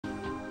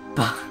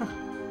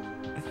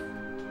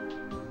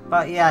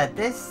But yeah,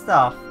 this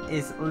stuff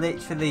is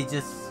literally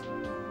just...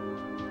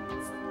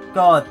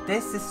 God,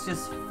 this is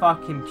just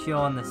fucking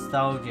pure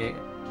nostalgia.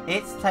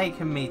 It's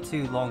taken me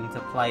too long to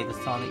play the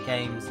Sonic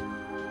games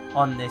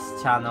on this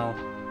channel.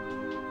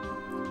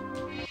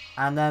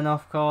 And then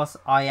of course,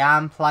 I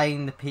am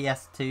playing the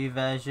PS2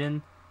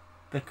 version.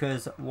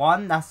 Because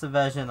 1, that's the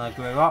version I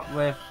grew up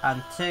with.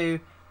 And 2,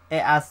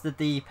 it has the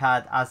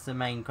D-pad as the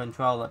main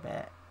controller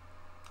bit.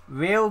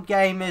 Real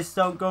gamers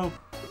don't go,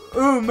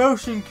 oh,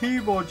 motion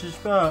keyboard is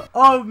better.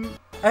 Oh,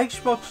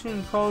 Xbox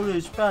controller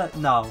is better.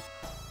 No.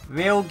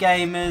 Real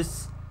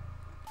gamers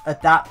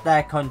adapt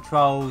their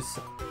controls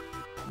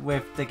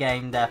with the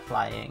game they're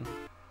playing.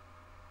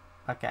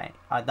 Okay,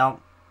 I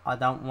don't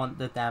want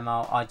the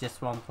demo, I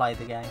just want to play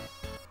the game.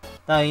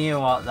 Though you know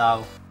what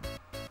though?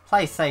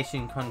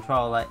 PlayStation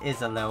controller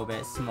is a little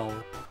bit small.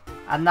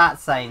 And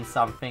that's saying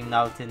something,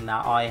 noting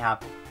that I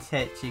have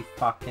titchy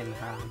fucking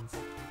hands.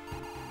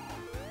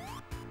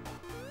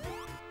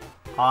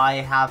 I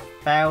have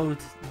failed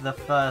the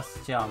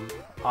first jump.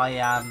 I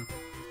am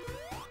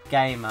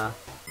gamer.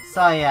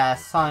 So yeah,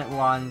 Sonic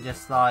 1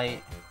 just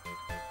like...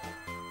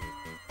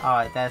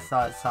 Alright, there's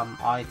like some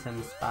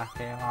items back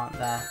here, aren't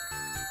there?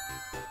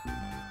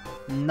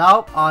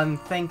 Nope, I'm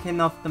thinking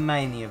of the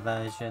Mania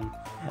version.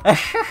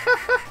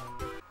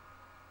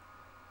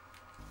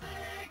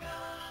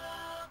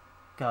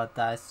 God,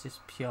 that is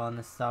just pure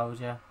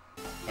nostalgia.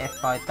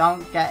 If I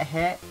don't get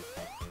hit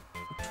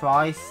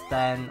twice,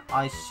 then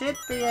I should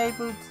be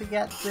able to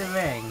get the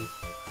ring.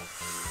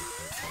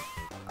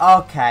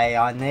 Okay,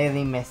 I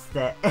nearly missed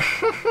it.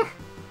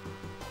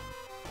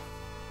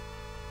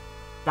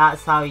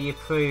 That's how you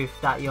prove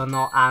that you're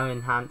not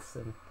Aaron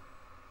Hansen.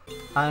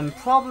 I'm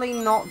probably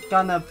not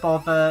gonna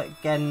bother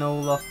getting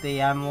all of the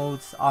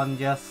emeralds. I'm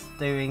just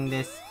doing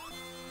this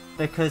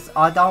because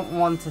I don't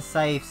want to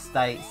save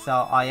state,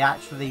 so I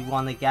actually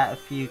want to get a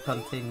few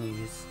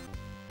continues.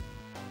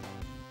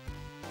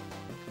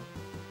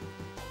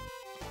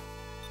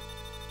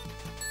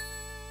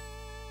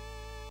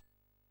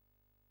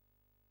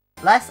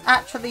 Let's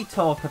actually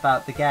talk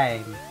about the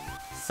game.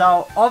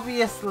 So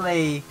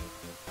obviously,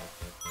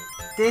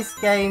 this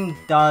game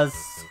does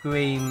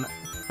scream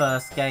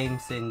first game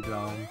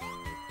syndrome.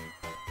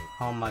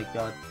 Oh my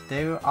god,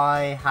 do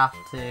I have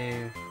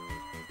to...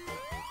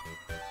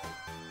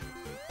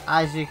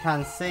 As you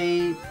can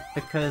see,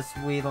 because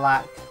we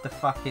lack the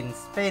fucking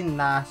spin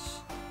dash,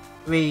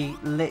 we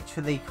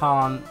literally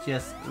can't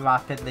just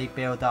rapidly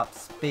build up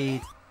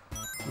speed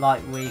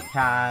like we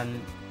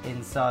can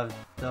inside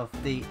of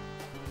the...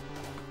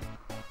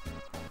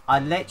 I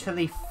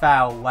literally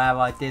fell where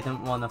I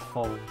didn't want to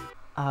fall.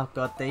 Oh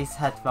god, these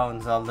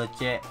headphones are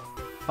legit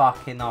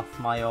fucking off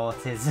my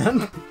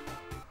autism.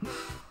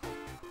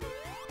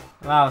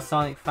 Wow,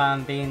 Sonic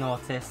fan being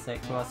autistic,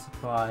 what a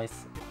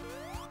surprise.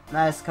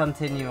 Let's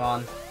continue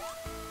on.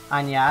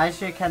 And yeah, as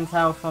you can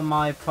tell from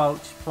my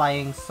approach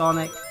playing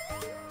Sonic,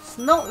 it's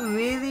not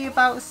really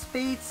about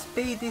speed.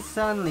 Speed is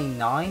certainly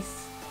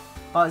nice,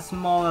 but it's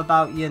more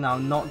about, you know,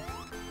 not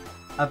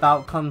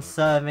about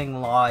conserving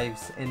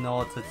lives in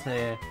order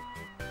to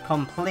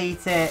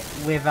complete it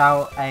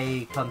without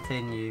a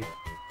continue.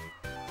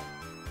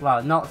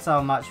 Well, not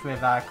so much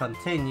without a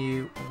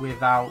continue,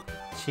 without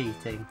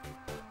cheating.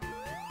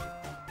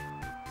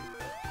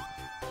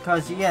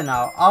 Because, you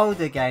know,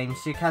 older games,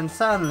 you can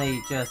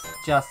certainly just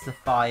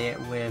justify it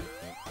with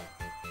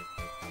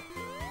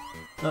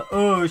the,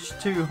 oh, it's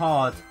too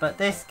hard. But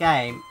this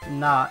game,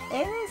 no,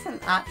 it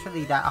isn't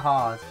actually that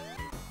hard.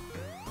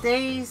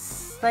 These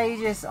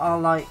stages are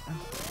like...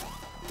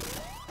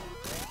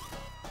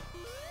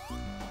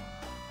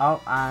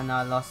 Oh, and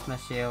I lost my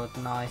shield,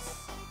 nice.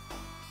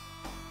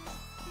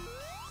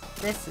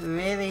 This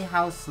really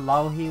how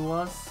slow he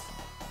was?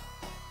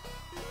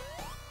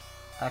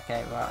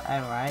 Okay, well,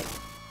 alright.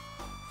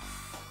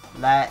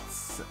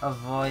 Let's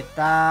avoid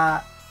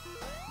that.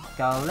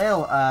 Go a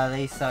little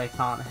early so he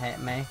can't hit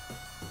me.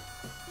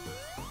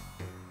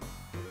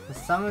 For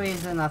some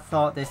reason I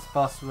thought this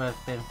boss would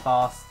have been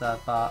faster,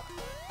 but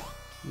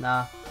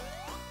no.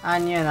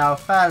 And you know,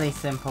 fairly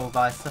simple,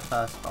 but it's the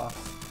first boss.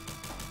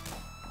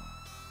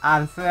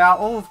 And throughout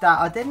all of that,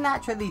 I didn't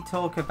actually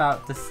talk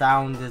about the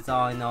sound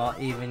design or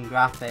even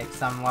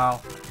graphics, and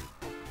well,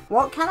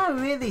 what can I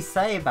really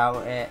say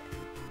about it?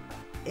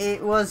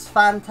 It was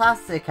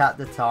fantastic at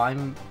the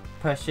time,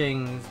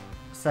 pushing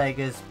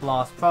Sega's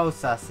blast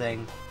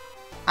processing,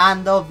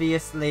 and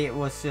obviously it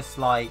was just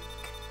like,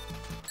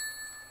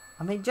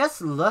 I mean, just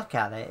look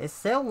at it, it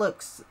still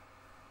looks,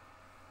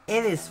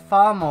 it is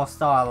far more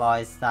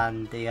stylized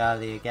than the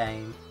earlier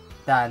game,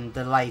 than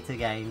the later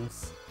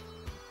games.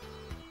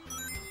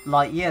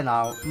 Like, you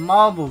know,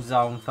 Marble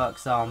Zone, for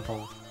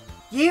example.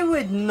 You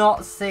would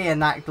not see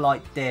an act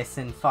like this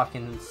in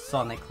fucking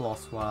Sonic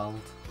Lost World.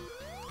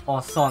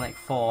 Or Sonic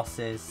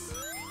Forces.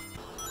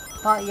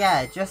 But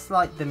yeah, just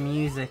like the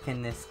music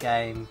in this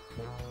game.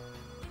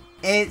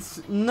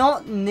 It's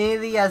not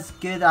nearly as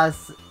good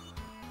as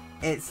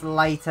its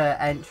later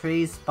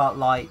entries, but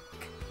like...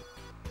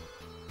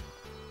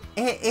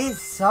 It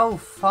is so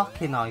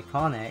fucking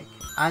iconic,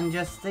 and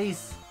just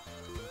these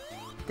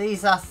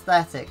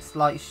aesthetics,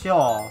 like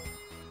sure,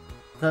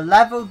 the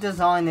level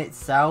design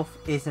itself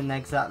isn't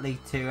exactly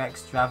too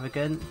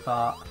extravagant,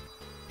 but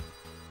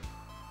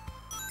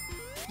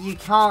you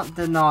can't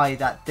deny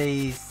that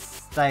these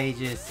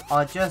stages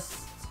are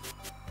just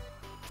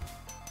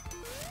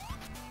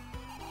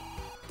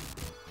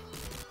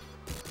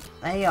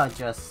they are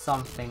just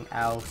something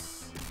else.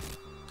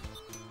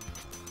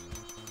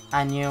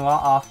 And you know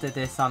what, after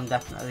this I'm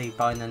definitely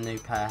buying a new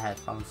pair of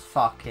headphones.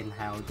 Fucking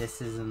hell, this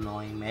is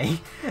annoying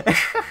me.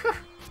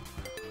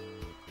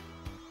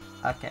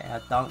 Okay,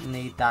 I don't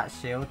need that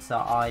shield, so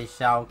I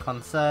shall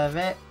conserve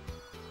it.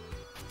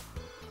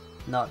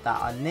 Not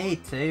that I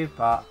need to,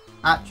 but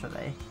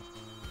actually,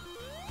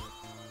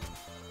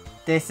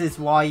 this is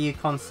why you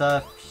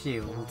conserve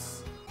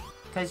shields.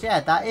 Because yeah,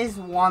 that is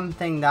one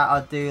thing that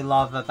I do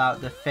love about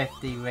the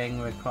 50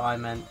 ring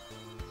requirement.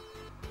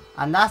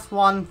 And that's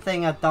one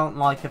thing I don't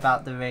like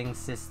about the ring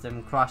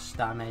system, crush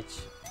damage.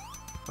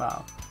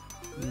 Well,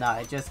 no,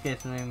 it just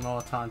gives me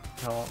more time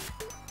to talk.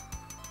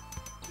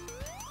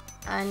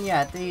 And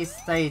yeah, these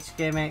stage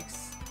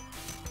gimmicks,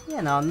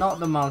 you know, not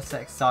the most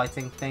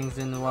exciting things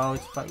in the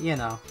world, but you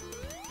know,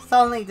 it's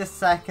only the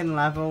second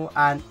level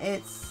and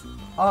it's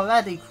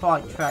already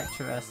quite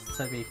treacherous,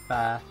 to be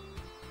fair.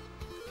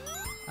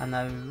 And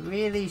I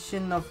really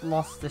shouldn't have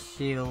lost the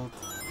shield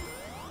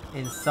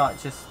in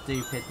such a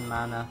stupid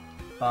manner,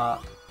 but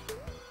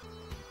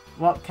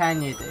what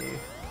can you do?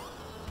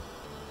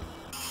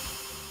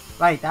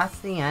 Wait, that's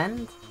the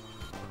end?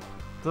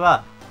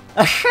 Bruh.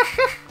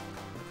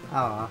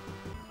 Oh,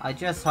 I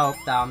just hope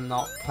that I'm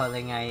not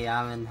pulling a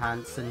Arin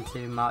Hansen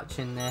too much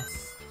in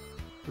this.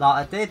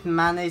 Like, I did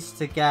manage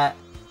to get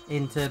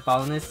into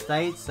bonus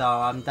stage, so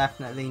I'm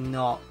definitely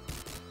not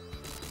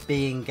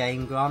being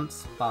Game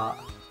Grumps, but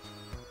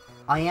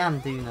I am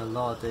doing a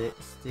lot of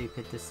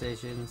stupid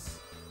decisions.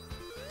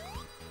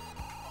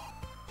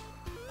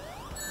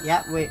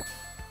 Yeah,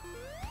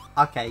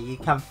 okay, you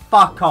can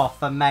fuck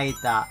off, I made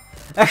that.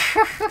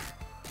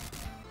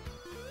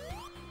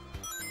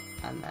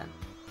 And then,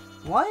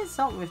 what is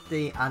up with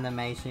the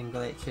animation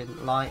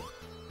glitching? Like,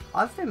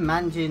 I've been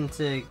managing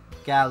to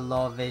get a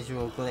lot of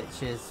visual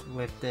glitches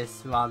with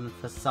this run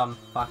for some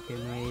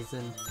fucking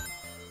reason.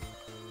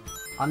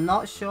 I'm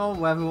not sure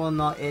whether or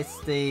not it's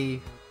the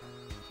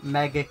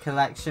Mega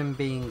Collection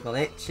being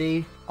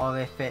glitchy, or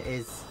if it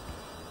is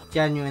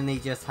genuinely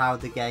just how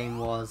the game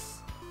was.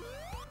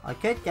 I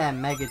could get a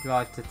Mega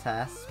Drive to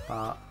test,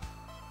 but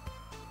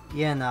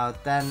you know,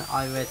 then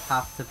I would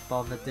have to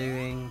bother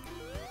doing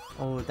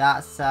all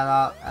that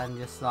setup and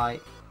just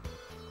like,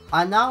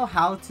 I know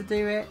how to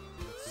do it,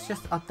 it's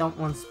just I don't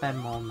want to spend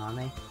more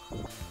money.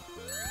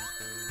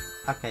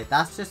 Okay,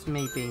 that's just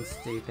me being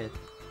stupid.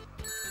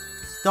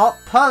 Stop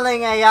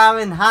pulling a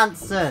Arin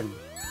Hansen!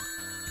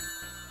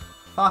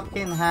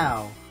 Fucking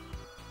hell.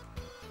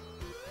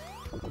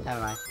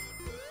 Anyway.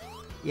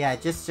 Yeah,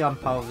 just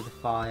jump over the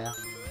fire.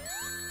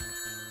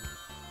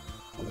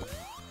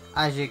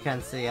 As you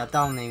can see, I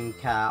don't even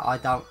care.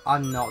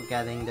 I'm not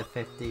getting the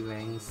 50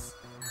 rings.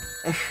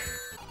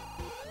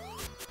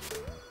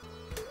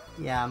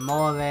 Yeah,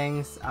 more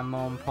rings, and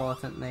more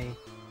importantly...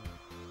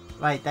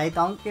 Wait, they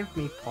don't give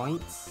me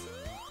points?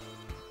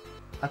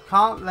 I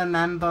can't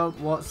remember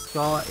what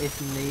score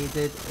is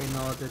needed in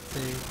order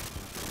to...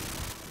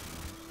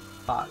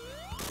 Fuck.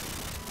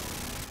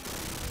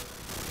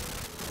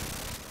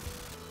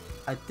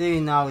 I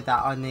do know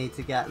that I need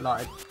to get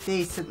like a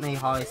decently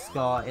high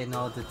score in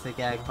order to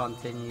get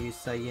continue,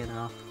 so you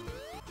know.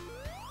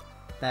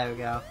 There we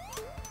go.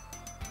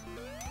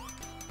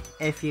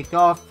 If you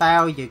go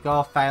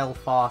fail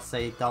fast so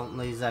you don't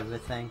lose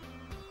everything.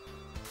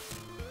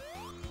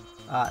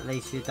 Or at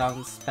least you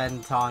don't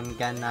spend time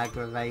getting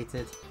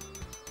aggravated.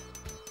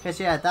 Because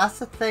yeah, that's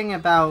the thing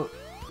about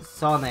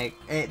Sonic.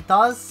 It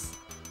has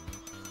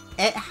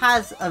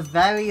a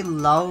very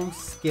low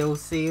skill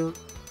ceiling.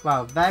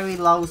 Well, very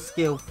low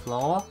skill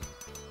floor,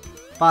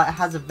 but it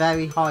has a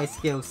very high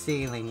skill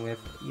ceiling with,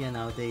 you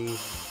know,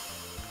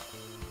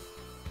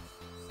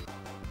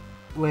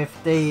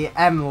 with the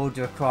emerald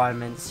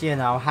requirements, you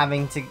know,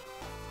 having to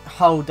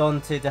hold on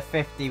to the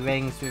 50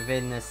 rings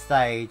within the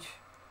stage,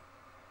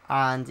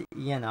 and,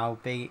 you know,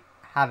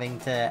 having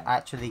to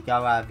actually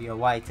go out of your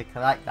way to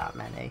collect that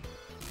many.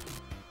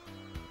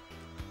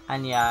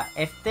 And yeah,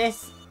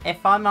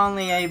 if I'm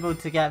only able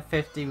to get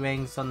 50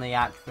 rings on the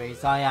Act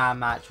 3s, I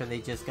am actually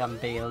just gonna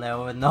be a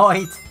little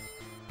annoyed.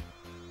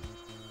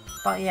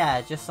 But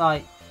yeah, just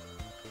like,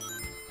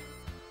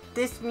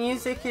 this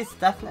music is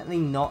definitely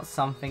not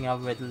something I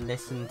would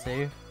listen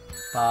to,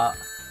 but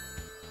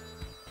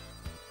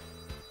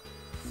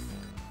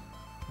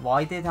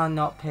why did I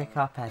not pick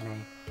up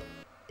any?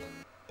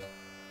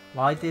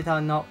 Why did I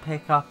not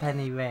pick up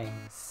any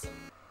rings?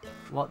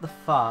 What the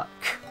fuck?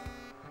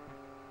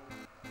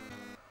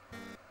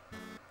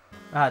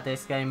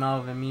 This game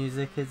over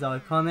music is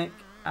iconic,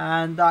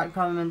 and that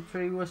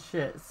commentary was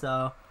shit,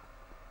 so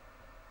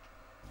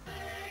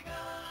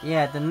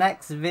yeah, the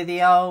next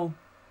video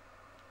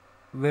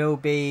will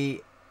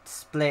be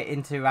split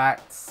into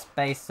acts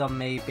based on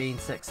me being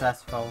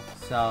successful.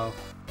 So,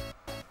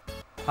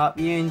 hope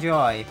you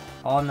enjoy.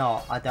 Or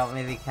not, I don't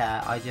really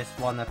care. I just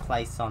want to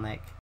play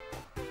Sonic.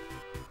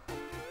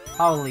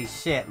 Holy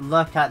shit,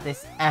 look at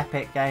this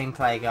epic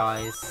gameplay,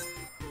 guys.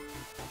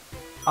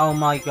 Oh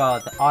my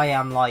god, I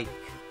am like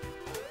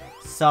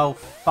so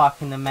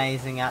fucking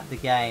amazing at the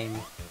game.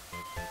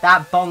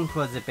 That bonk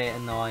was a bit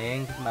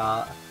annoying,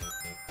 but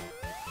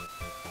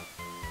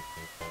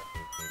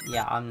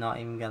yeah, I'm not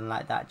even gonna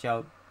let that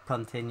joke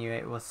continue,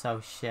 it was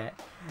so shit.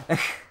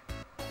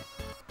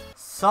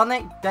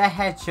 Sonic the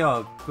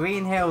Hedgehog,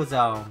 Green Hill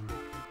Zone.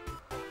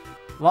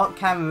 What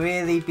can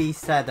really be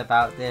said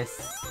about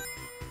this?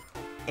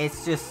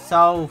 It's just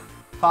so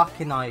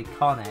fucking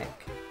iconic.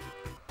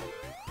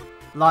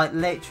 Like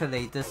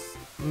literally, the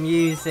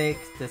music,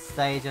 the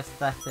stage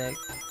aesthetic.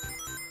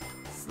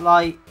 It's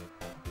like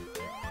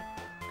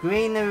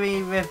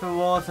greenery, river,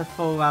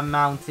 waterfall and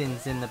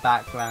mountains in the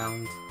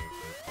background.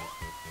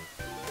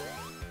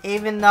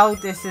 Even though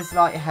this is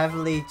like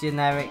heavily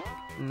generic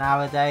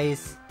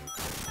nowadays,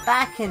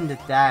 back in the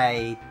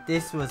day,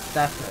 this was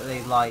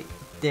definitely like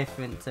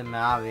different to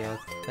Mario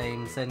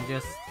themes, and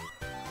just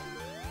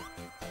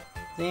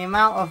the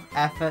amount of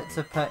effort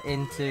to put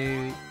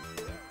into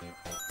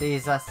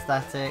these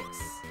aesthetics.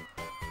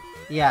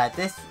 Yeah,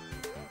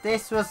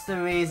 this was the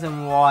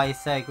reason why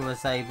Sega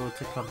was able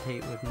to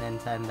compete with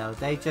Nintendo.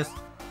 They just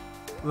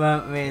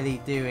weren't really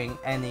doing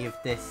any of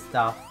this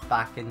stuff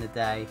back in the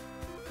day.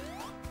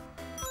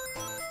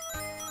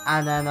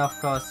 And then of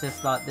course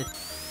just like the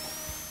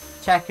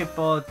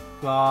checkerboard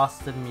grass,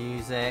 the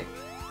music.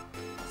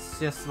 It's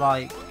just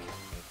like,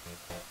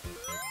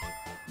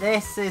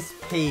 this is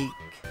peak.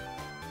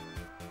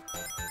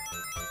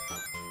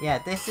 Yeah,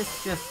 this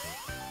is just,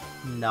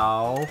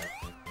 no.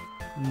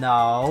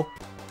 No.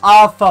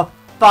 Oh, for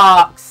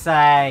fuck's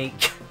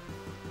sake.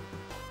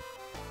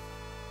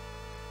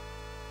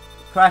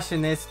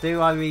 Question is,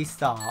 do I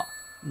restart?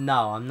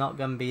 No, I'm not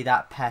gonna be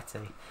that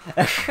petty.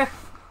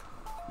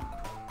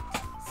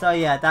 So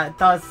yeah, that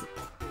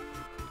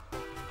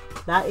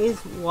is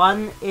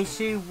one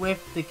issue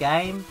with the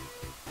game.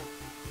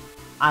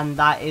 And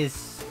that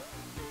is,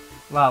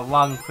 well,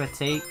 one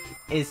critique.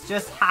 Is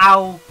just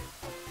how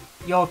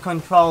your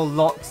control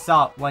locks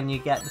up when you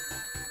get the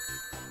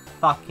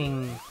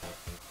fucking...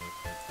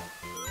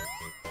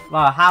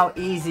 Well, how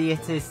easy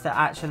it is to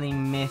actually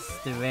miss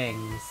the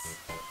rings.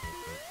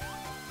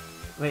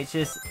 Which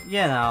is,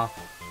 you know,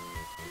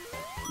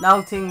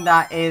 noting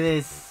that it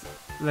is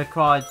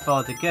required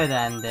for the good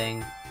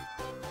ending,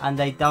 and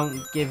they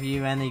don't give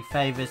you any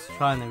favours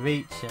trying to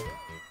reach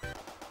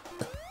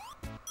it.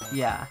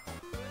 Yeah.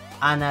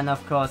 And then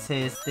of course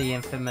here's the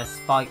infamous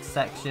spike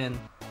section.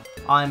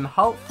 I'm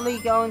hopefully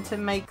going to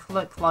make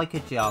look like a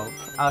joke.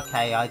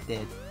 Okay, I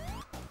did.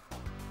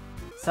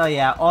 So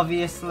yeah,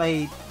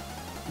 obviously,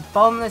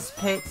 bottomless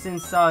pits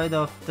inside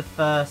of the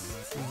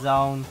first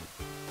zone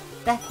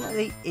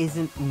definitely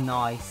isn't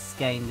nice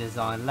game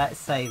design, let's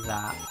say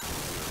that.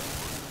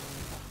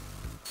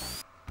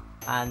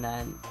 And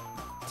then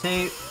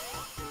 2.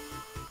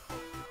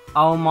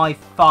 Oh my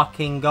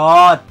fucking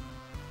god!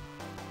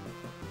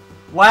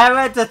 Where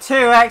are the 2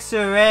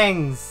 extra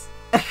rings?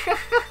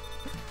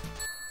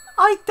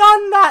 I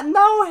done that,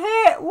 no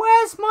hit!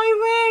 Where's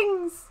my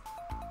rings?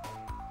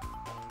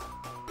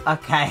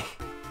 Okay.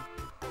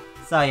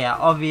 So yeah,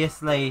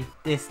 obviously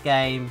this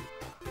game,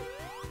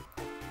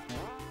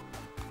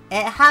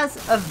 it has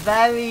a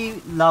very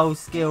low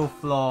skill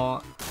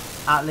floor,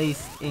 at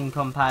least in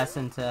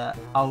comparison to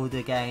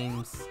older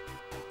games.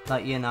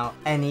 Like, you know,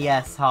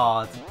 NES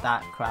hard,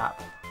 that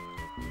crap.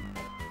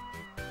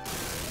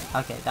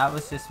 Okay, that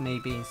was just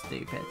me being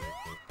stupid.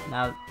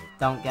 Now,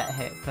 don't get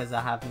hit because I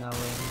have no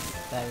rings.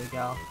 There we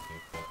go.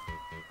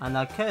 And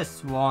I could have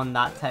sworn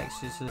that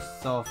texture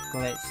just sort of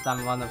glitched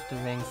and one of the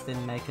rings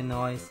didn't make a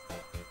noise.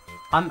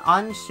 I'm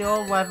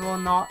unsure whether or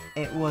not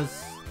it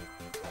was...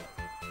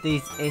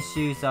 these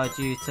issues are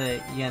due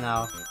to, you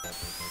know,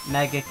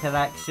 Mega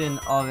Collection,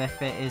 or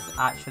if it is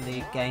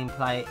actually a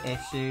gameplay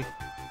issue.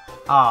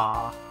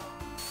 Ah.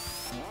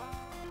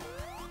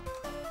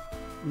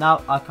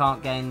 No, I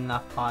can't gain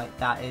enough height.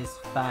 That is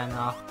fair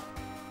enough.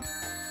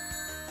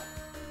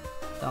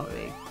 Don't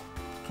really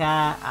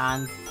care.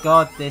 And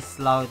god, this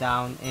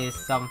slowdown is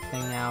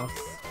something else.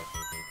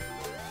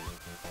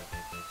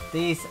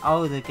 These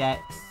older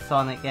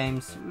Sonic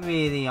games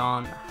really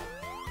aren't.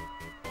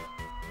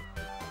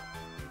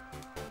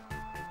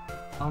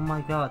 Oh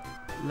my god.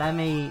 Let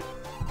me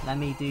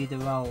do the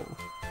roll.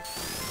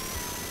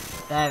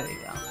 There we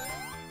go.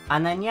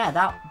 And then yeah,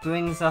 that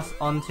brings us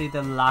onto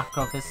the lack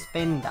of a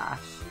spin dash.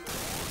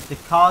 The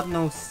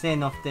cardinal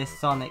sin of this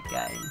Sonic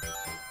game.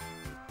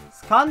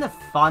 It's kind of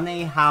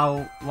funny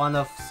how one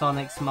of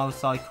Sonic's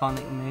most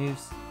iconic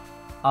moves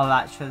are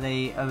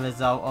actually a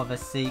result of a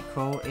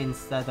sequel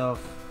instead of,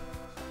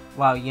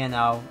 well, you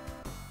know,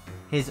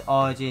 his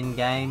origin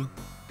game.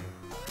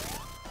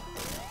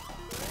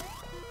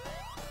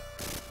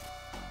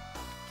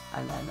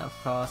 And then of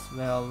course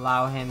we'll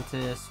allow him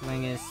to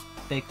swing his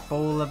big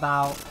ball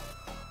about.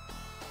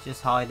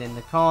 Just hide in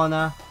the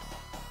corner.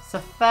 It's a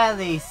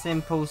fairly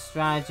simple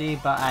strategy,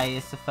 but hey,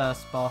 it's the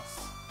first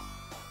boss.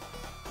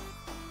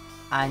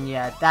 And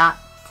yeah, that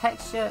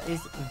texture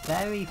is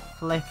very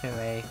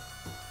flickery.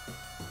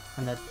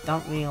 And I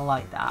don't really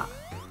like that.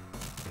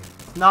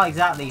 It's not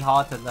exactly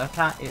hard to look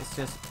at, it's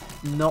just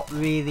not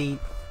really...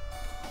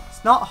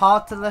 It's not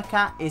hard to look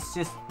at, it's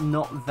just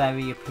not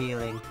very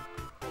appealing.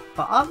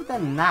 But other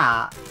than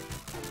that,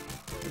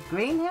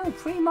 Green Hill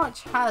pretty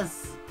much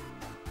has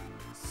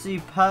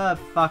superb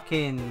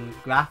fucking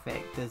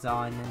graphic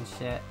design and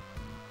shit.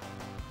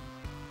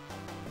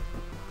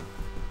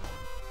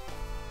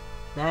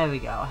 There we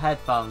go,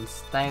 headphones,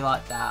 stay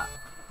like that.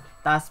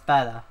 That's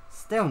better.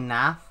 Still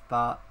naff,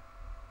 but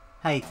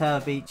hey,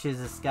 Turtle Beach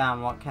is a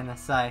scam, what can I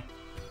say?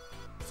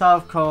 So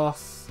of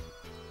course,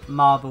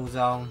 Marble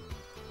Zone.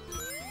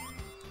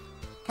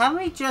 Can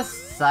we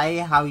just say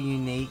how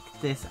unique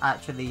this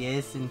actually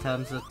is in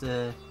terms of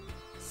the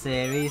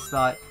series?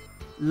 Like,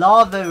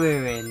 Lava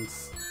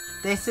Ruins.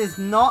 This is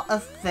not a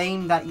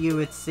theme that you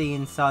would see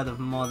inside of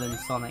modern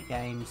Sonic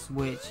games,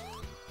 which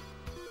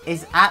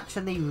is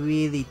actually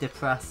really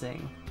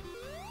depressing.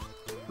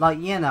 Like,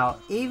 you know,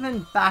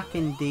 even back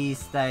in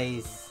these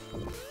days,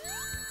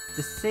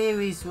 the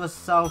series was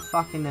so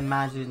fucking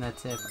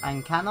imaginative.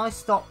 And can I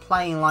stop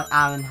playing like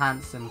Aaron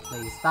Hansen,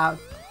 please?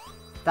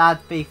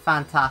 That'd be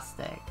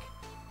fantastic.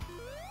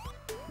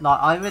 Like,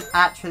 I would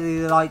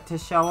actually like to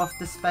show off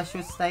the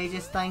special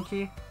stages, thank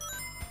you.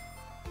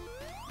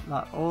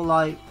 Like, all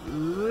I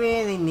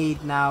really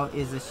need now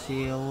is a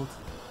shield.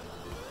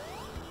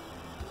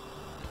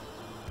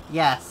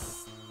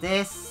 Yes,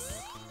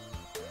 this...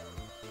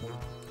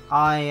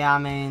 I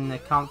am in a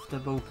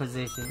comfortable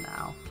position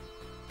now.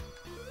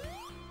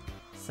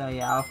 So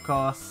yeah, of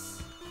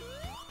course.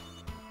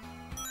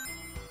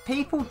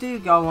 People do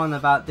go on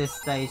about this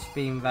stage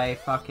being very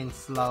fucking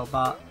slow,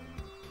 but...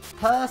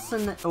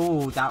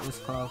 oh, that was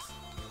close.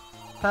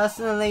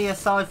 Personally,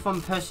 aside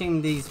from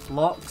pushing these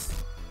blocks,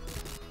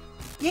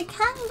 you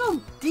can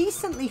go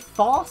decently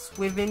fast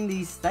within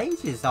these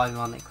stages,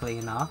 ironically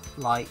enough.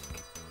 Like,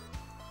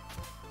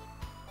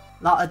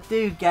 I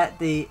do get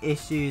the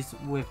issues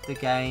with the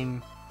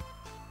game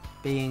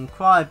being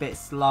quite a bit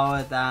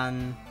slower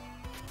than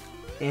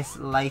its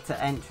later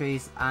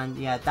entries, and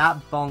yeah, that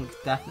bonk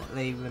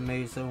definitely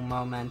removes all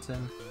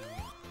momentum.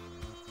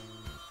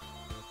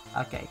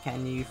 Okay,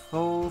 can you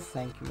fall?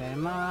 Thank you very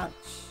much.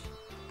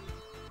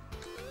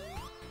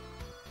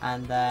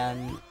 And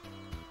then,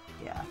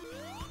 yeah.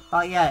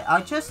 But yeah,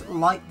 I just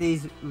like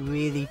these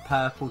really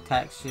purple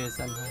textures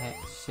and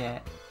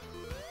shit.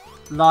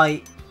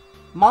 Like,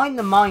 mind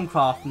the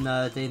Minecraft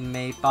nerd in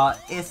me,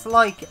 but it's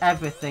like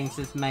everything's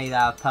just made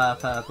out of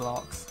purple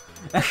blocks.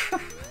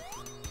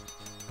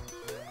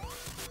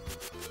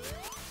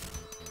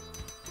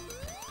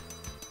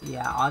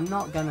 Yeah, I'm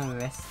not gonna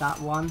risk that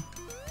one.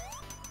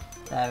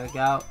 There we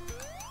go.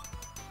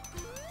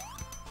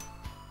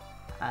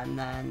 And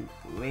then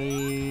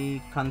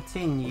we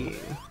continue.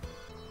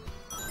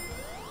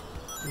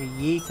 We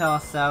yeet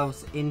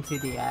ourselves into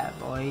the air,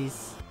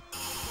 boys.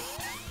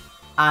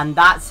 And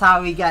that's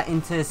how we get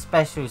into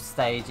special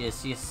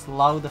stages. You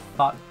slow the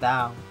fuck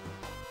down.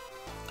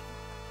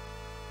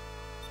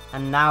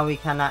 And now we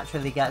can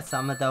actually get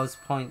some of those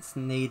points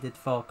needed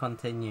for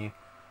continue.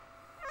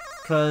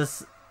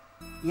 Because,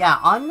 yeah,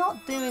 I'm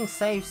not doing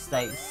save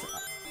states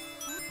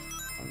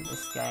in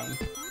this game.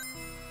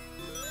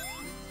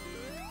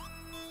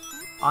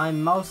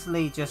 I'm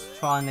mostly just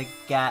trying to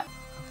get...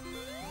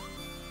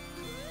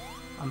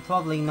 I'm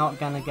probably not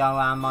going to go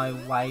out my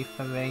way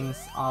for rings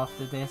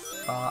after this,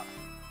 but...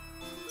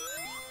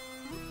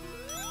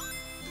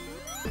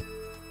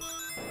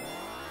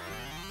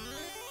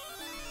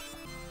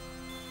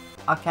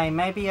 Okay,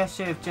 maybe I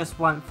should have just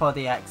went for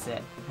the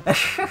exit.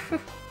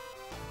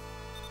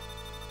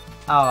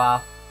 Oh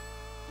well.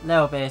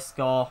 Little bit of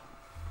score.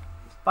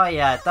 But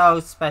yeah,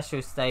 those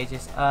special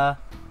stages, they're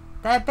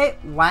a bit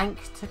wank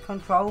to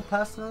control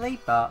personally,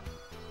 but...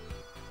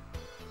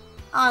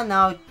 I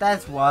know,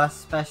 there's worse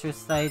special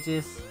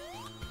stages.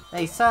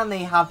 They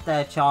certainly have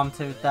their charm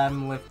to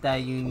them with their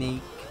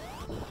unique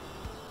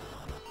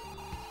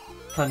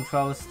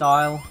control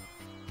style.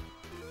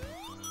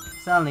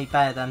 Certainly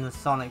better than the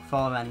Sonic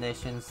 4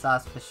 renditions,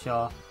 that's for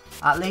sure.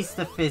 At least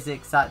the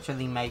physics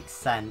actually make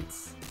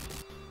sense.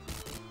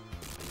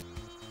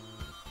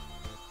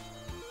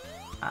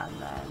 And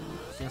then,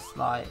 just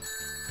like...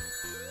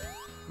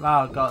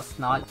 Well, I got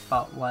sniped,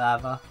 but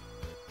whatever.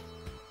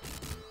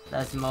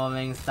 There's more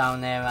rings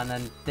down here and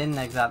then didn't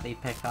exactly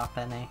pick up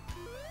any.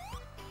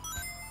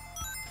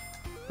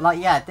 Like,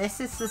 yeah, this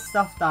is the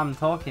stuff that I'm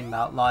talking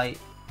about. Like,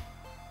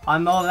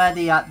 I'm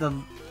already at the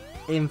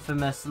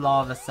infamous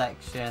lava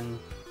section.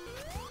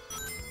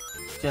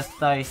 Just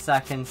 30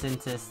 seconds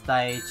into the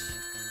stage.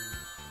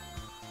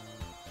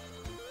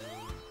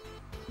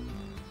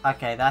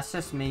 Okay, that's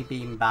just me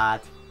being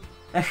bad.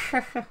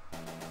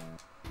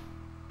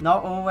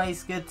 Not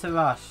always good to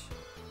rush.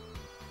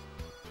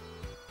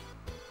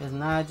 Because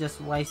now I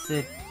just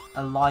wasted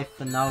a life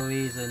for no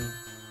reason.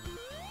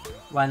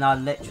 when I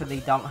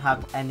literally don't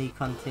have any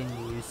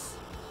continues.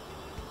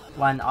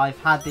 When I've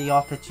had the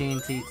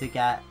opportunity to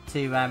get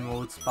 2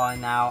 emeralds by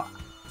now,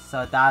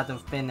 so that would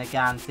have been a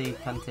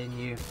guaranteed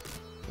continue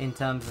in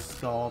terms of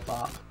score,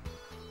 but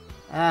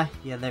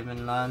you live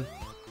and learn.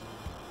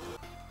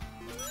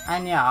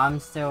 And yeah, I'm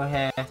still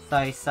here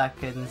 30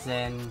 seconds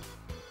in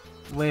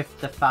with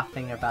the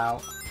faffing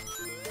about.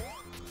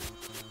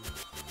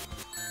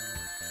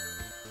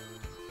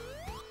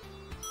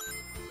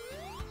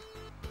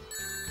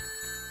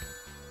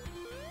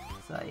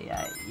 So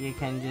yeah, you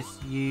can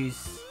just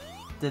use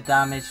the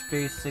damage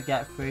boost to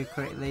get through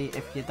quickly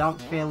if you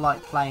don't feel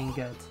like playing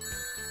good.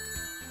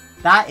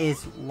 That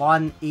is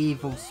one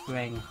evil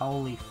spring,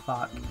 holy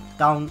fuck.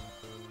 Don't.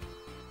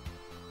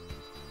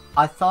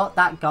 I thought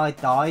that guy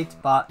died,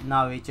 but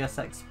no, he just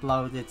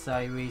exploded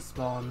so he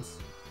respawns.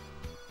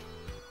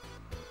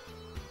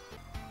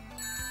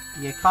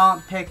 You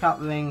can't pick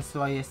up rings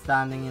while you're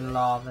standing in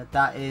lava,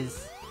 that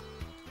is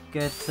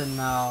good to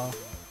know.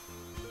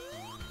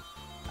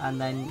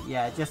 And then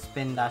yeah, just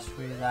spin dash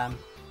through them.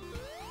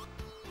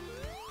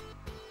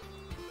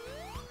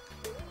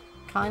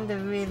 Kinda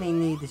really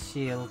need a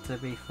shield to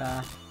be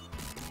fair.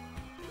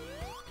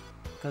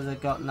 Because I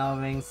got no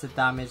rings to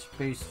damage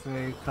boost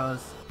through,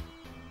 because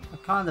I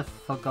kind of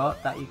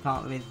forgot that you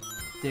can't really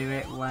do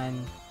it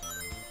when...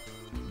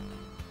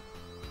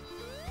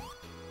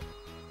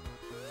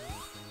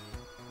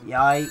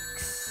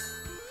 Yikes.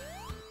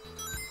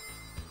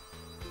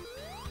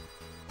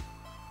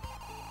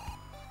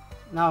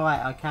 No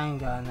wait, I can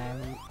go in there.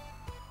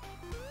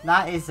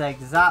 That is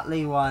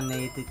exactly what I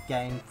needed,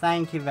 game.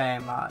 Thank you very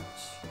much.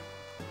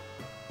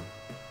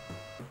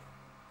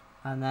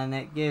 And then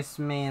it gives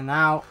me an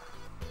out.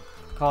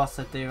 Of course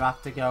I do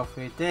have to go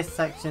through this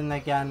section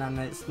again, and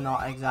it's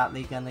not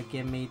exactly gonna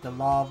give me the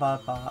lava,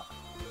 but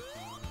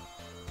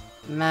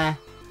meh.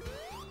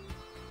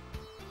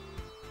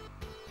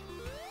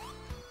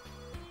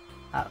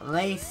 At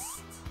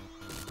least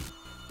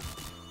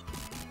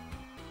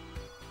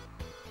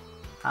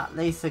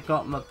I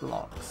got my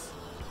blocks.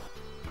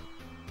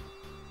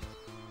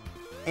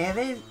 It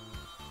is,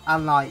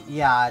 and like,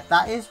 yeah,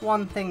 that is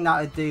one thing that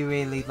I do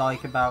really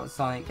like about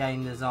Sonic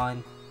game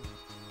design.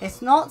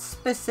 It's not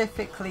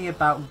specifically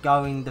about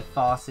going the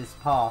fastest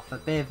path. A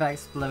bit of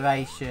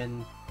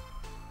exploration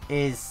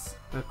is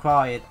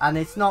required, and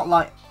it's not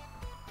like,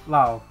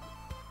 well,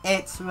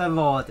 it's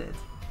rewarded.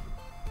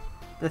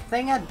 The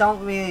thing I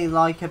don't really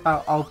like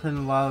about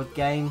open world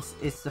games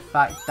is the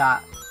fact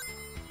that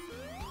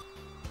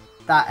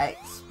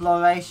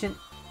exploration,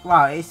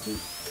 well, it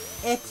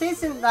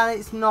isn't that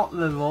it's not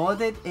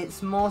rewarded,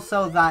 it's more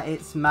so that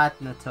it's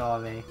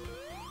mandatory.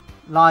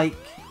 Like,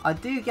 I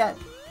do get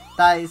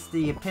that is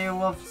the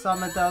appeal of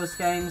some of those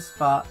games,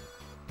 but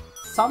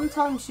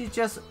sometimes you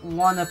just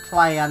want to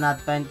play an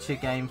adventure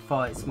game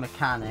for its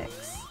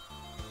mechanics.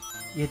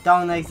 You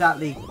don't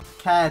exactly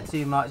care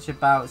too much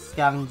about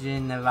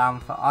scavenging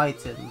around for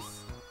items.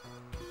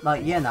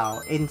 Like, you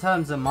know, in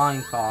terms of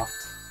Minecraft.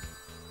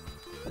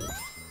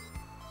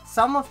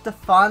 Some of the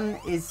fun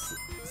is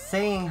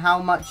seeing how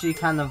much you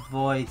can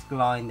avoid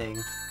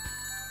grinding.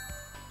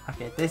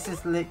 Okay, this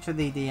is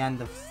literally the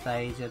end of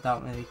stage, I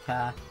don't really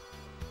care.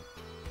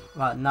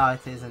 Well, no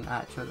it isn't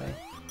actually.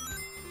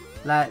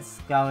 Let's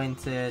go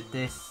into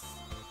this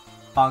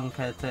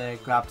bunker to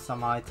grab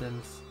some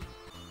items.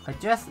 I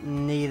just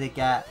need to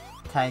get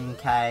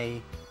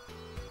 10k,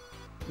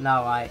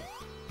 no wait,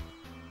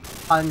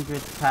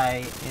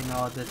 100k in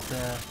order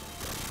to,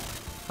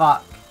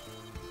 fuck.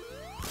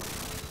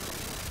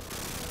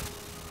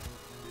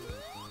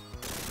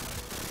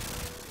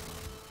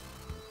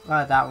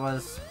 Well, that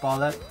was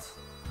bollocked,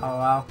 oh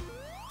well.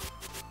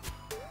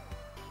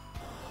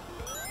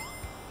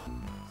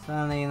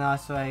 Certainly a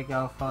nice way to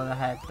go for the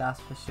head, that's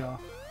for sure.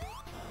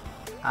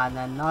 And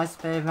a nice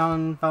bit of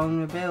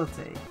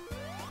vulnerability.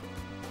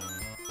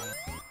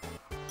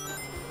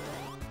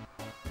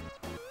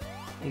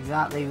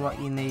 Exactly what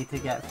you need to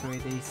get through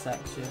these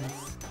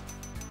sections.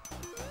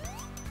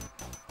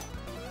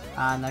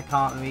 And I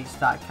can't reach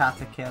that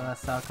caterpillar,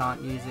 so I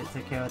can't use it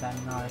to kill them.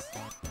 Nice.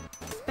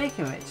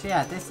 Speaking of which,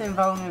 yeah, this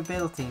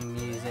invulnerability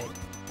music,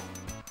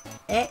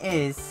 it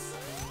is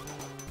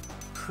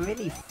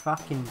pretty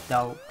fucking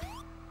dope.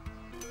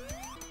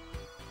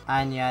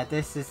 And yeah,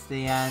 this is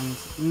the end.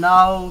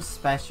 No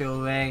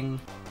special ring.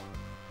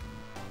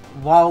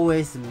 Woe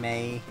is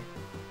me.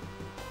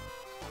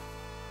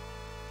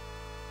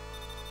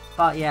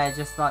 But yeah,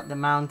 just like the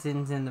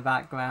mountains in the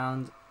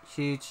background,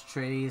 huge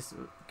trees,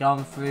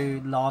 gone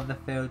through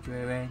lava-filled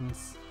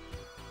ruins.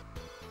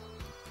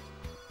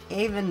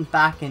 Even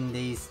back in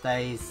these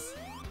days,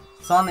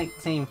 Sonic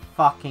Team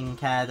fucking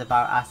cared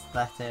about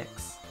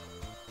aesthetics.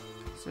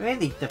 It's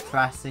really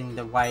depressing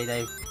the way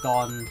they've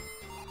gone.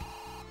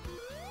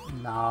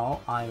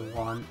 Now I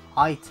want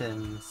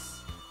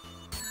items.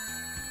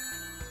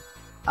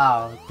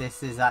 Oh,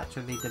 this is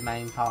actually the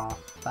main part.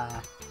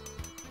 There.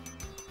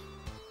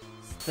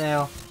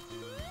 Still,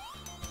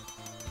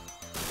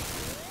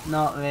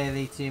 not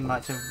really too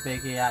much of a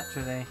biggie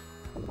actually.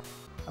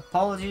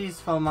 Apologies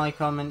for my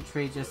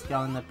commentary just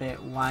going a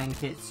bit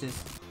wank, it's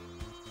just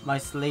my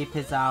sleep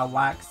is out of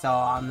whack, so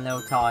I'm a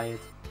little tired.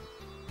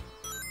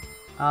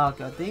 Oh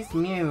god, these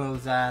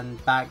murals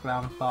and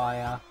background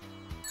fire.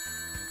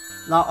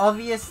 Like,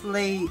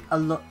 obviously,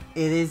 it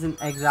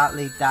isn't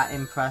exactly that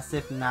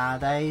impressive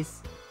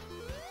nowadays,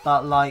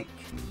 but like,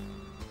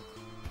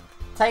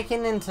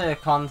 taking into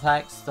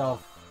context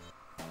of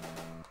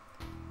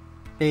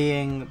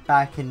being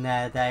back in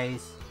their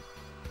days.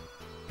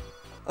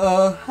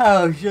 Oh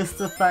hell, just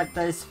the fact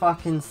that it's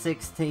fucking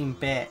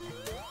 16-bit.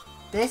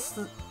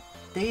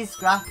 These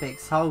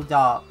graphics hold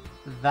up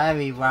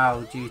very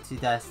well due to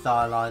their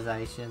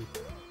stylization.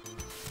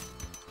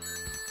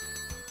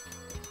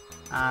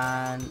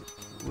 And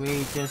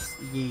we just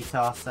yeet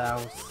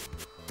ourselves.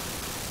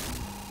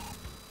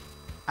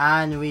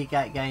 And we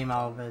get game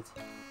overed.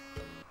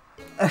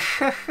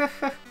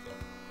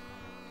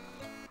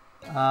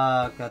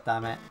 Oh god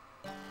damn it.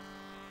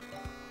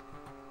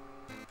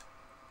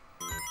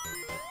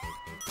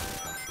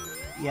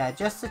 Yeah,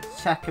 just a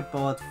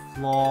checkerboard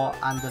floor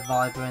and a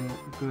vibrant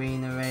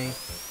greenery.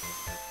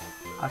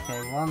 Okay,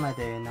 what am I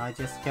doing? I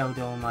just killed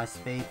all my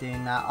speed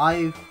doing that.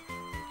 I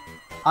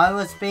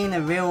was being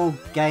a real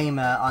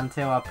gamer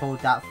until I pulled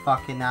that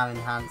fucking Aaron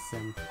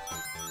Hansen.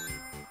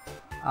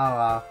 Oh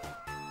well.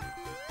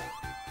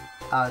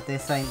 Oh,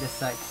 this ain't the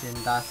section,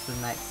 that's the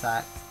next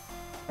act.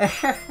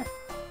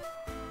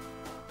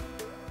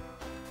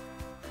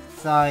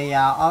 So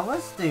yeah, I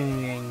was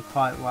doing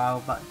quite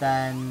well, but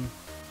then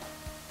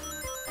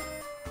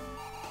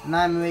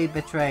memory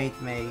betrayed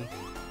me,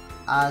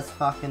 as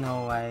fucking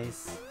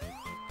always.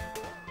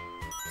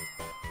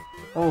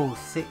 Oh,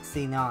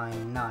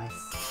 69,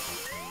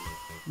 nice.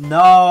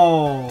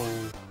 No!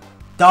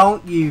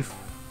 Don't you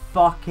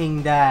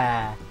fucking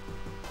dare!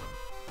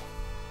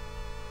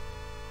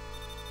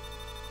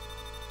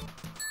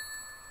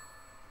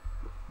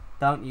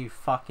 Don't you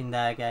fucking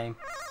dare, game.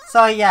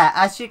 So yeah,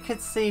 as you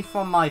could see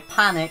from my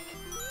panic,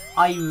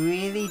 I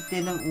really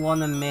didn't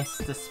want to miss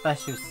the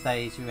special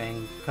stage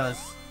ring, because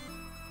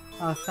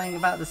the thing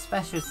about the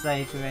special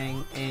stage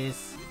ring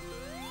is...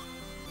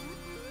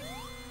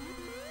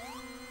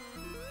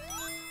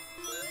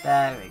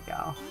 There we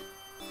go.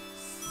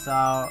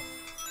 So,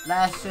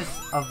 let's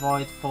just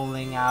avoid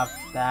falling out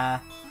there.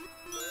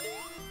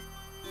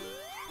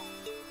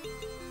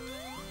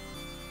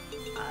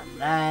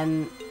 And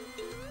then...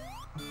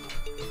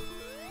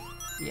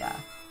 Yeah.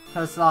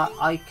 Because like,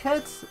 I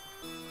could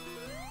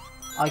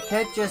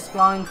just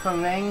grind for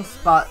rings,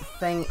 but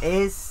thing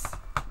is...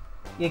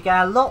 You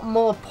get a lot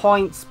more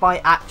points by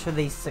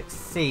actually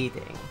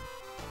succeeding.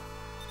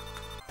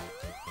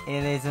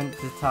 It isn't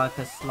the type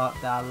of slot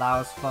that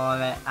allows for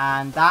it,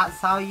 and that's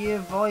how you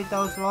avoid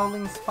those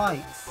rolling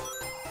spikes.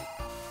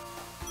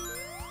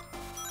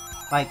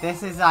 Like,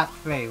 this is Act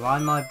 3, why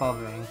am I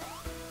bothering?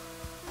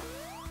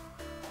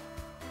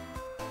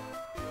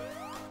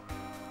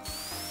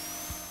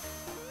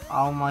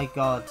 Oh my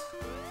god.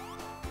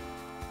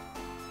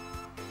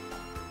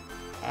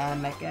 Oh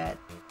my god.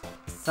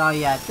 So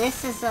yeah,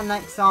 this is an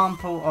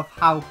example of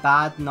how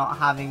bad not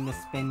having the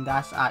spin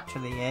dash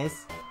actually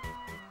is.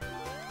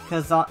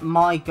 Because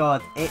my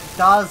god, it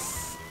does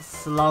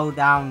slow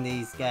down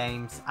these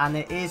games, and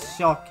it is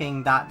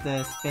shocking that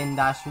the spin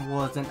dash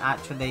wasn't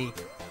actually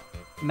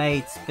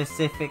made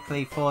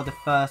specifically for the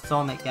first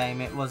Sonic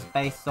game. It was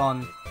based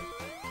on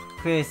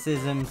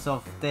criticisms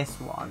of this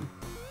one.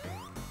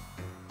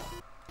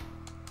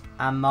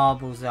 And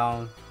Marble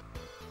Zone.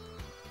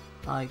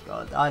 My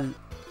god,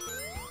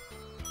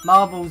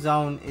 Marble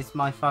Zone is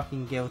my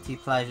fucking guilty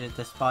pleasure,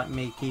 despite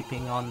me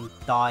keeping on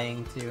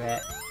dying to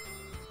it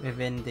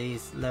within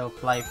these little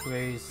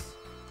playthroughs.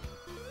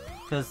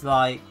 Because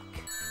like,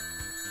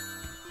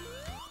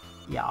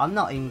 yeah, I'm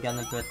not even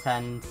gonna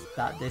pretend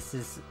that this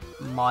is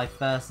my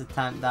first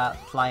attempt at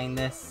playing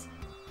this.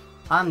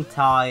 I'm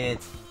tired,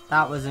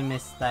 that was a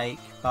mistake,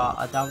 but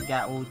I don't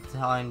get all the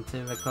time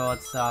to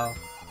record, so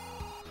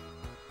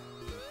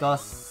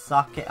gotta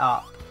suck it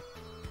up.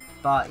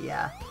 But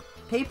yeah,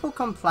 people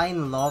complain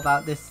a lot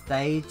about this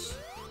stage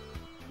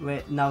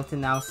with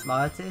noting how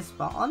slow it is,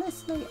 but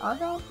honestly,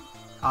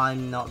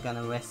 I'm not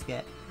gonna risk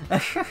it.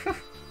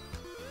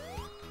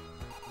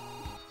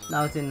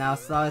 Noting how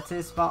slow it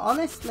is, but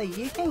honestly,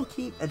 you can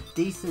keep a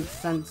decent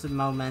sense of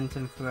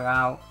momentum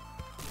throughout.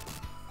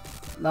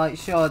 Like,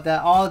 sure,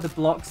 there are the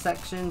block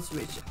sections,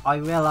 which I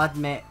will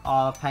admit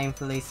are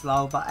painfully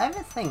slow, but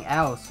everything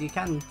else, you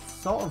can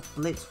sort of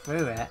blitz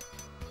through it.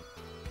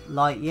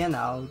 Like, you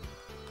know,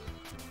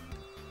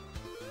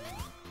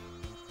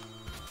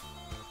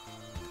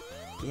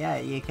 yeah,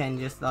 you can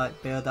just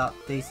like build up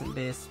decent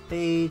bit of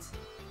speed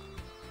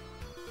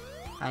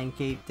and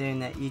keep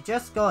doing it. You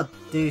just gotta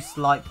do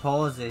slight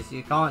pauses.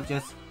 You can't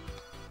just...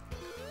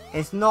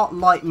 It's not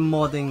like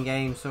modern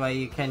games where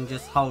you can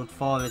just hold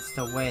forwards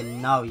to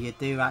win. No, you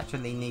do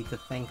actually need to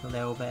think a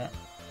little bit.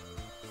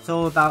 It's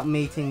all about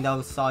meeting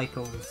those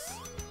cycles.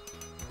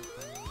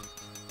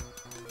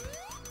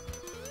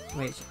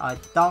 Which I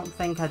don't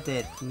think I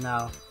did,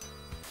 no.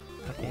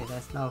 Okay,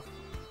 there's no...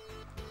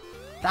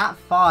 that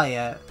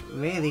fire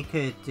really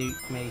could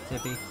dupe me, to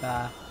be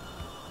fair.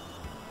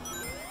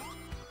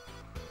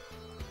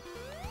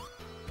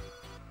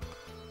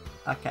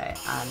 Okay,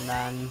 and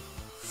then...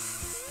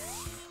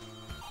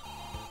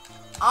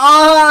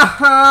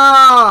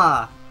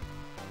 Ah!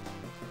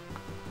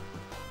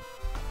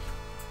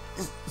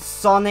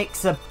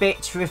 Sonic's a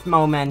bitch with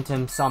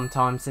momentum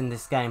sometimes in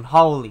this game.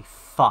 Holy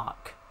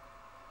fuck.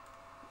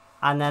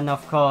 And then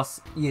of course,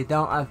 you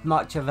don't have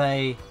much of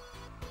a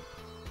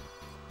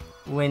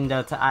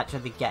window to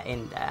actually get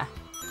in there.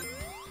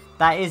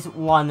 That is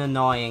one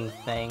annoying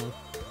thing.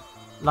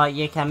 Like,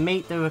 you can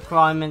meet the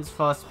requirements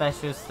for a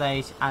special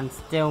stage and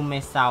still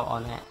miss out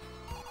on it.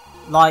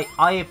 Like,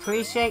 I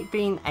appreciate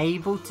being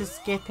able to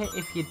skip it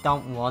if you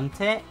don't want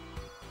it.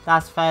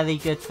 That's fairly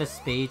good for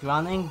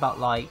speedrunning, but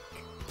like...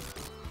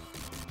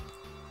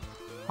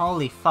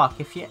 Holy fuck,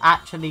 if you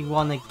actually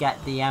want to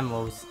get the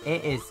emeralds,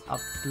 it is a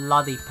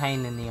bloody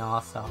pain in the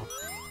arsehole.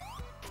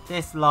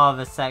 This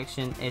lava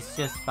section is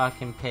just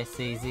fucking piss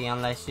easy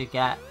unless you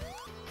get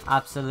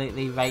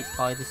absolutely raped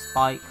by the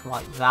spike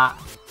like that.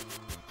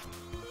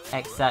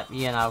 Except,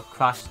 you know,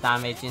 crush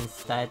damage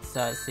instead,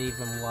 so it's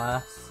even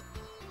worse.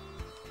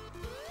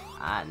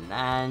 And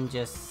then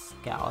just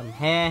get on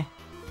here.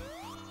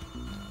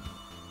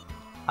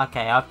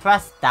 Okay, I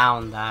pressed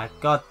down there,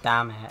 god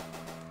damn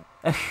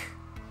it.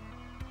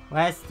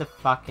 Where's the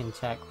fucking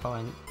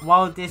checkpoint?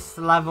 While this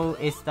level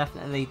is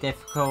definitely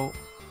difficult,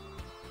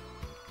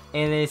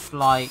 it is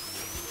like...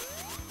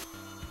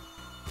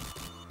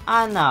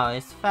 I don't know,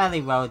 it's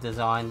fairly well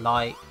designed,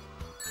 like...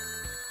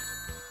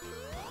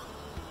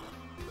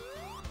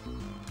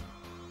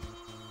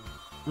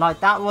 Like,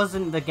 that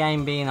wasn't the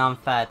game being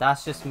unfair,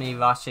 that's just me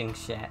rushing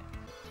shit.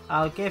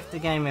 I'll give the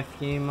game a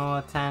few more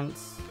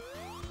attempts.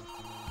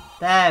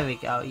 There we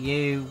go,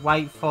 you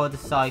wait for the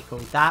cycle.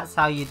 That's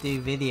how you do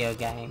video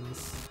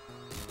games.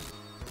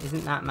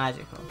 Isn't that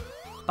magical?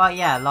 But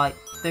yeah, like,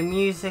 the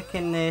music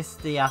in this,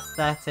 the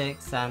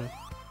aesthetics, and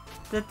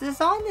the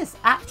design is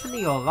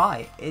actually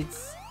alright.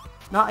 It's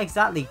not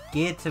exactly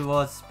geared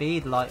towards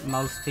speed like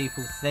most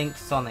people think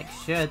Sonic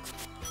should.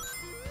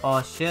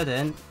 Or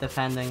shouldn't,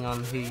 depending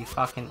on who you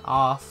fucking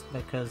ask,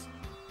 because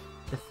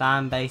the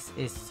fan base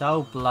is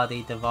so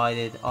bloody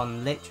divided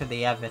on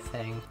literally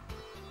everything.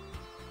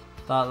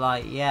 But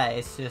like, yeah,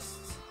 it's just...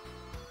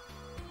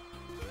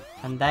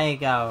 And there you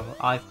go,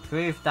 I've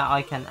proved that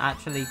I can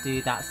actually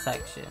do that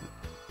section.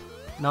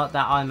 Not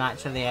that I'm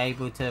actually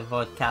able to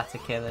avoid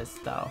caterpillars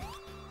though.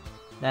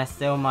 They're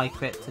still my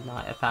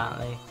kryptonite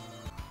apparently.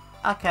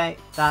 Okay,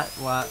 that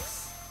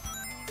works.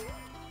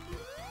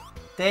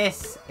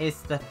 This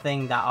is the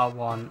thing that I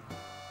want.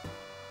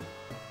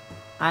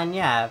 And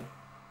yeah.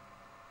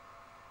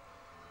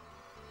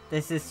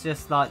 This is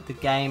just like the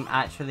game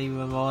actually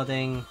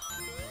rewarding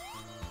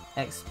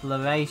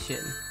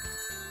exploration.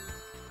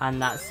 And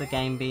that's the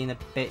game being a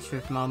bitch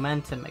with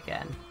momentum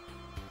again.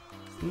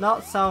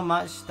 Not so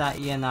much that,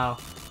 you know,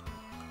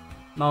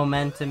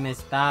 momentum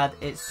is bad.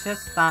 It's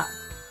just that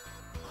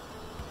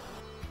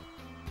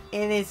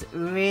it is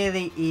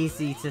really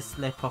easy to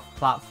slip off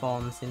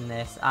platforms in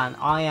this, and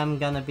I am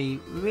going to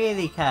be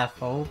really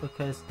careful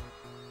because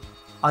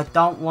I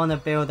don't want to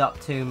build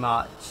up too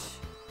much.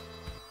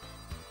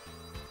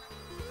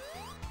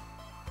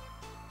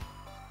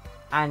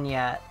 And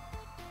yet,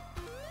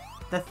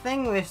 the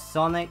thing with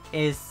Sonic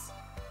is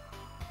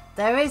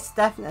there is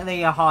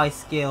definitely a high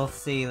skill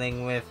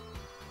ceiling with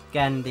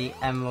getting the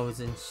emeralds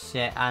and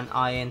shit, and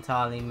I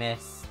entirely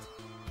missed.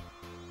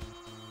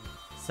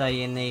 So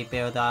you need to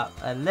build up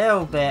a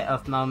little bit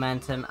of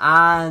momentum,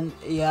 and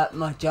yeah,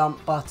 my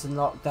jump button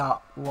locked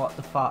up. What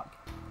the fuck?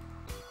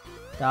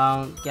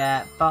 Don't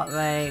get butt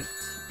raped.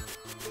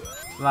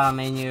 Well, I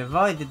mean, you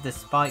avoided the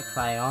spike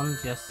play on,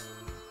 just...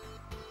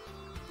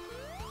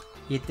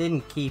 You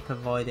didn't keep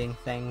avoiding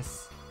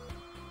things.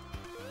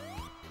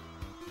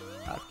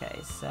 Okay,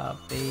 so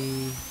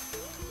B...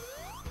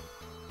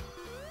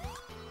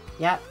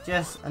 Yep,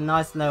 just a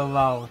nice little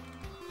roll.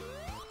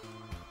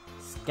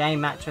 This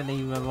game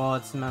actually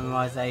rewards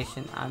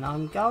memorization, and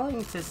I'm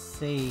going to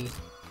see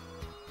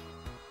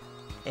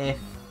if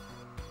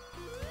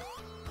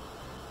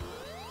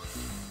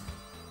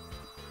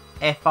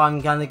I'm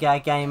gonna get a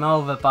game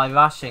over by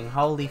rushing.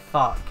 Holy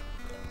fuck.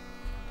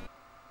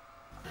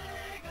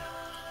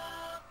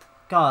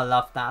 Gotta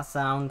love that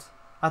sound.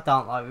 I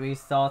don't like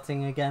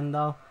restarting again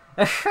though.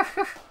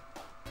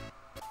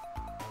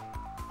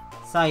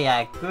 So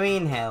yeah,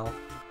 Green Hill.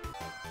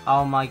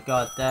 Oh my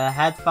god, the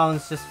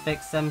headphones just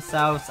fixed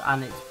themselves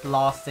and it's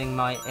blasting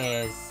my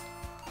ears.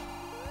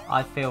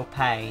 I feel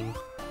pain.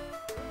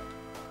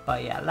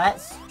 But yeah,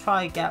 let's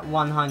try get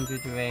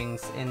 100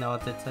 rings in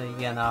order to,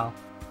 you know...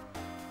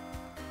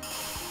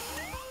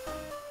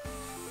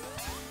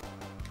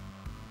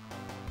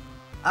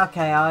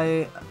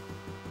 Okay,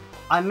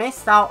 I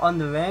missed out on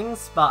the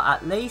rings, but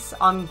at least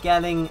I'm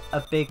getting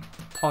a big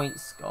point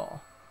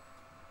score.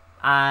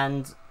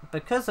 And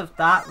because of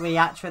that, we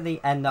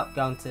actually end up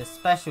going to a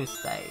special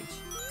stage.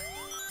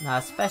 Now,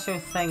 a special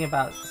thing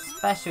about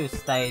special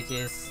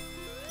stages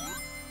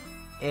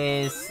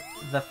is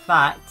the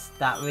fact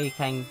that we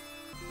can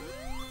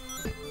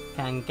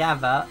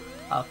gather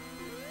a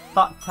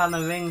fuck ton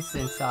of rings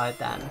inside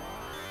them.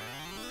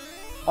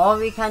 Or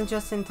we can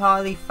just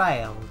entirely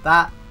fail.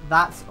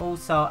 That's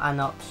also an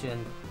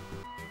option.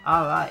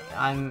 Alright,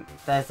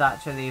 there's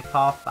actually a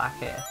path back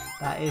here.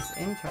 That is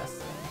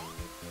interesting.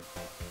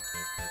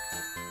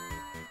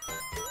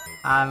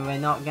 And we're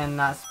not getting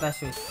that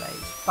special stage.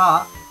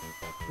 But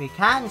we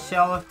can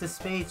show off the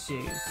speed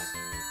shoes.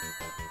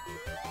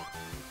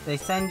 They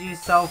send you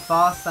so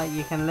fast that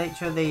you can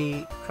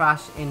literally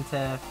crash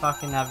into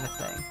fucking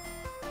everything.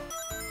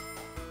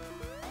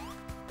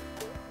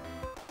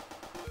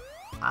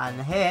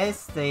 And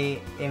here's the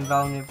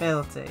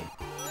invulnerability.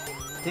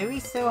 Do we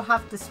still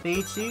have the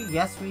speed shoe?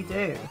 Yes, we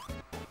do.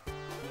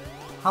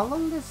 How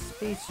long does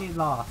speed shoe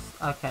last?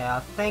 Okay, I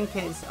think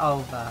it's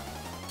over.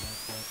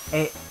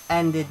 It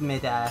ended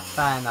mid-air,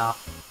 fair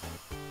enough.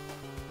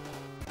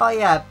 But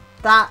yeah,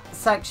 that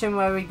section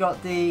where we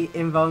got the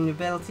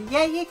invulnerability,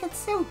 yeah, you could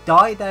still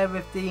die there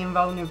with the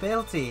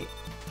invulnerability.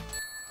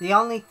 The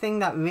only thing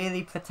that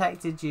really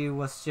protected you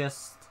was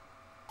just...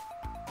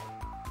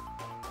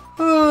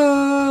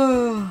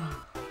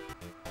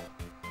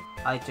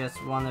 I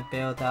just want to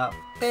build up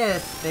a bit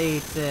of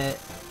speed to...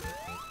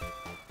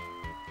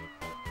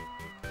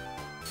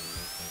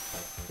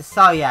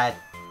 So yeah,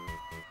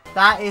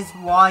 that is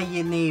why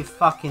you need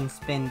fucking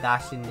spin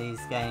dash in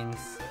these games.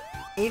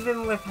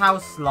 Even with how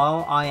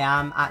slow I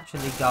am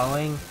actually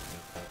going,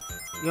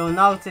 you'll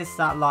notice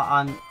that like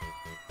I'm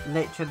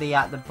literally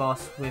at the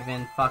boss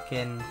within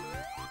fucking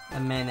a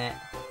minute.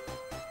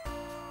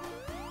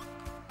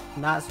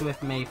 And that's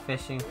with me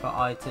fishing for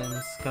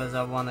items because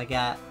I want to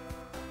get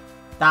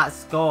that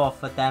score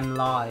for them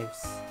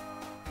lives.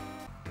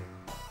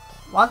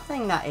 One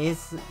thing that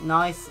is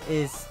nice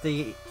is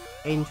the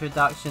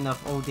introduction of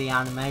all the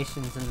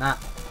animations and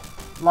that.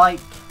 Like,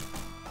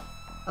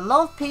 a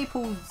lot of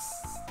people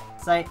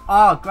say,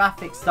 oh,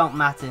 graphics don't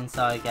matter in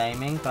Sonic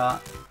gaming,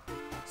 but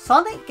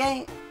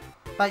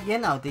you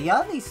know, the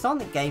early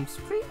Sonic games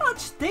pretty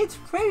much did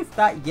prove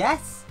that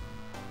yes,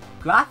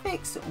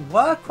 graphics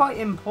were quite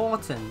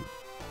important.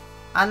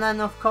 And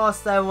then of course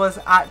there was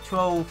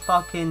actual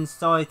fucking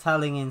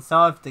storytelling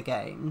inside of the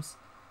games.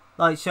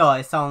 Like sure,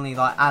 it's only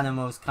like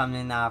animals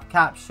coming out of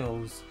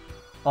capsules,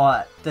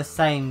 or the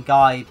same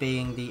guy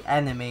being the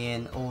enemy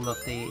in all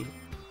of the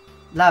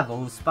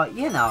levels, but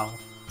you know,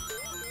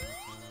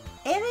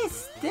 it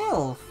is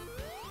still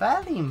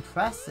fairly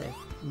impressive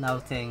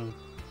noting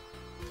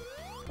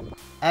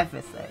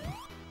everything.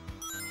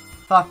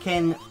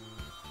 Fucking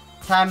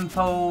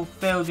temple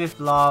filled with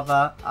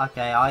lava.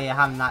 Okay, I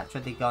haven't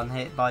actually gone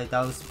hit by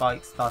those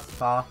spikes thus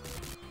far.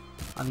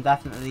 I'm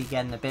definitely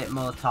getting a bit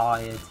more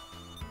tired.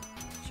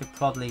 Should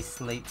probably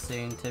sleep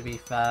soon to be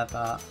fair,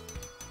 but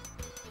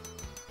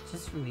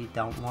just really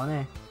don't want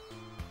to.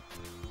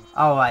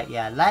 Alright,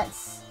 yeah,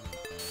 let's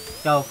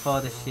go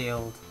for the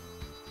shield.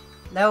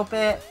 Little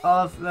bit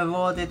of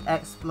rewarded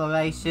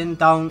exploration,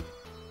 don't.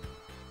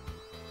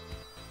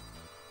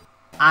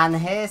 And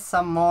here's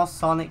some more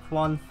Sonic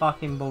 1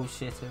 fucking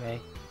bullshittery.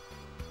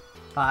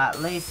 But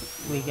at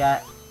least we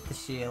get the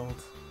shield.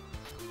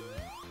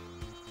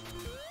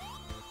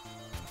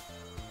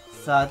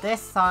 So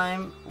this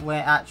time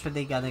we're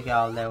actually gonna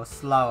go a little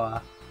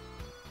slower.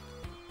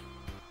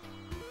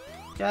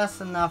 Just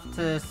enough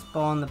to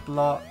spawn the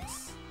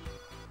blocks.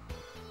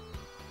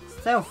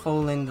 Still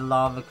fall in the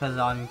lava because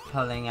I'm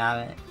pulling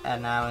out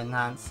an Arin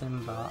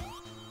Hansen, but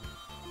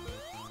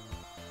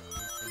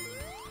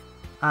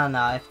I don't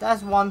know, if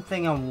there's one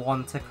thing I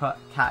want to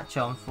catch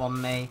on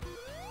from me,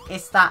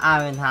 it's that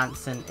Arin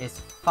Hansen is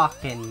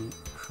fucking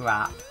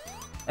crap.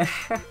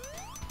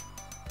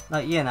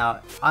 Like, you know,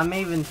 I'm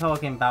even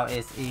talking about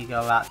his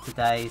ego rap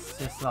today. It's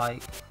just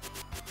like,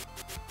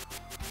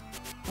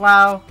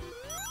 well,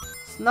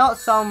 it's not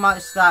so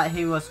much that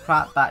he was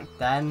crap back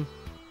then.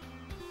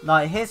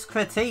 Like, his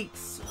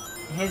critiques,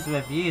 his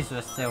reviews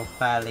were still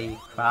fairly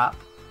crap,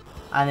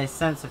 and his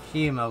sense of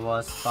humour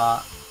was,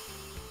 but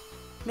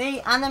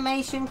the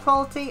animation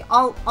quality,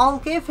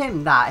 I'll give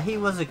him that. He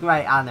was a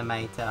great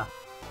animator.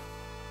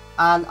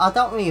 And I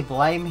don't really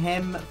blame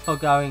him for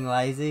going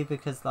lazy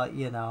because, like,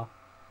 you know,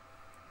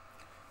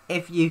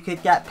 if you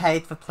could get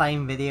paid for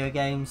playing video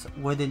games,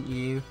 wouldn't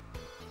you?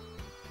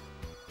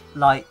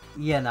 Like,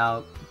 you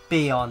know,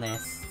 be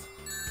honest.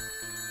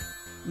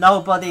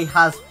 Nobody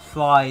has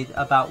pride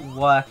about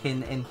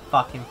working in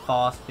fucking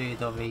fast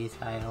food or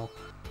retail.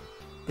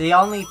 The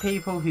only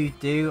people who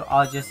do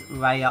are just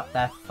way up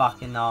their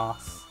fucking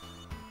arse.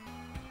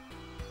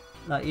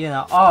 Like, you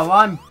know, oh,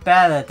 I'm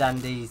better than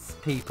these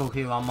people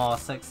who are more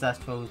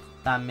successful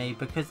than me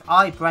because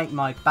I break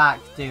my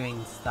back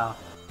doing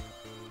stuff.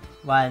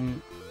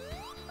 When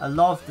a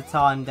lot of the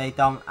time they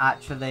don't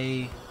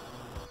actually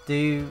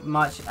do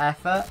much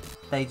effort.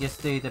 They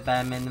just do the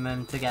bare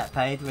minimum to get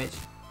paid, which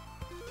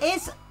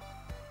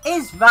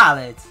is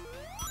valid.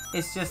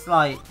 It's just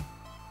like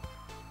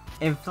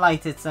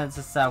inflated sense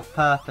of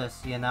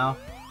self-purpose, you know?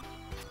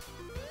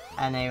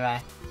 Anyway.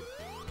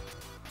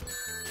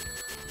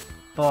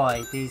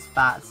 boy, these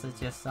bats are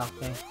just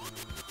something.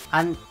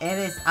 And it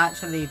is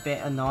actually a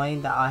bit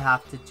annoying that I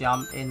have to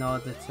jump in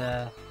order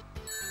to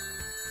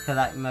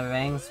collect my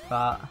rings,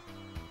 but...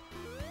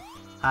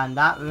 And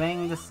that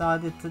ring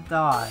decided to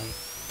die.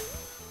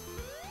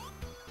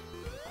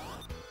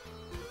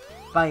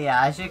 But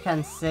yeah, as you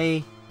can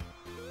see,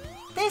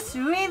 this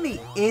really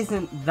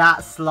isn't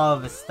that slow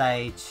of a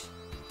stage.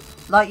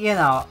 Like, you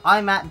know,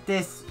 I'm at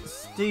this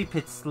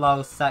stupid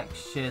slow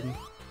section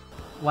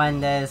when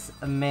there's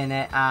a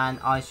minute and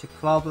I should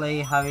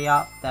probably hurry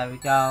up. There we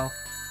go.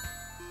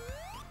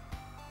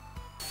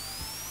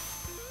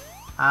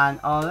 And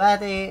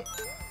already...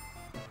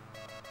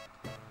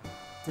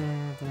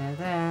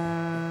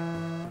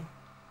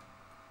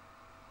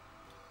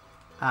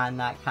 And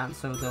that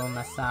cancelled all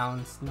my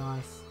sounds.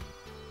 Nice.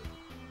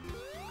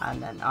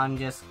 And then I'm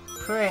just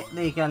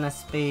quickly gonna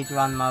speed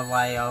run my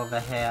way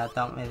over here. I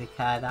don't really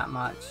care that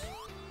much.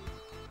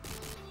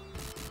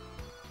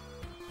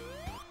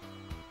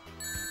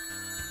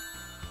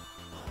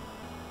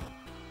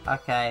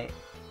 Okay.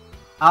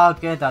 Oh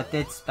good, I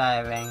did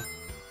spare a ring.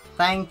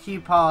 Thank you,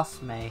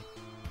 pass me.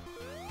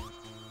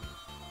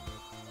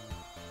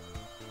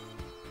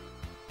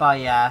 But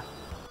yeah.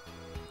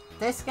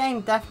 This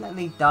game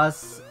definitely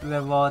does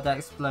reward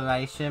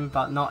exploration,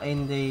 but not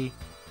in the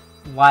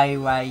way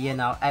where, you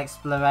know,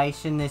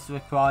 exploration is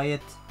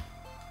required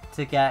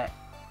to get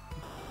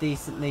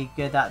decently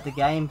good at the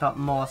game, but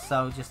more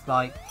so just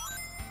like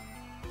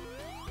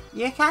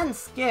you can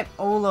skip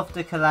all of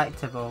the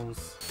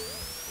collectibles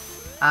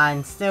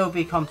and still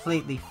be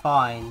completely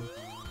fine.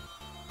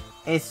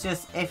 It's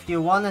just if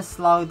you want to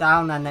slow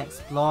down and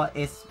explore,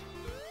 it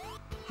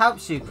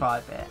helps you quite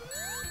a bit.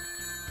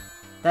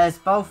 There's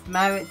both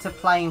merit to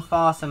playing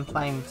fast and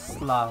playing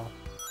slow.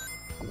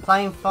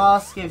 Playing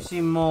fast gives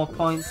you more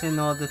points in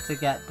order to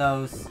get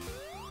those,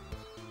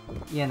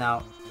 you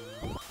know,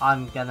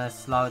 I'm gonna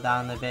slow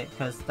down a bit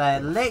because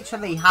there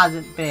literally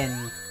hasn't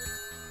been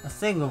a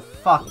single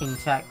fucking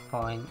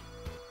checkpoint.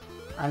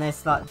 And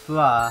it's like,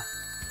 bruh,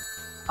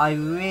 I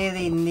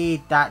really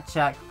need that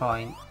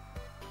checkpoint.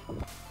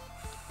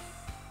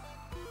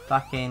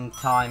 Fucking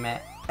time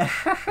it.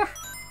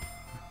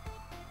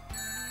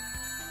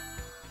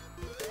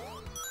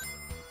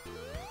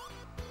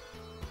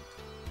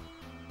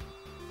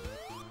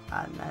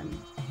 And then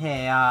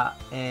here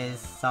is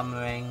some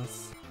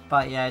rings.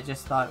 But yeah,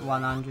 just like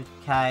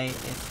 100k,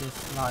 it's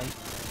just like...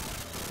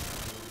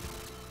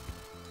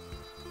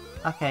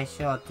 Okay,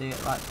 sure, do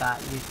it like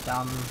that, you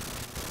dumb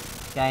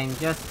game.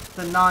 Just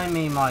deny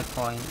me my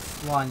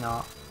points, why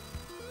not?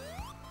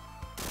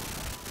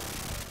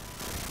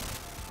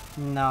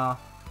 No.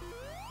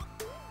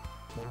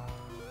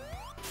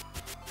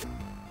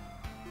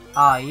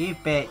 Ah, you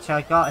bitch,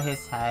 I got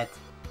his head.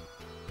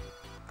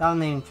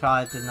 Don't even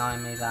try to deny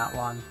me that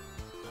one.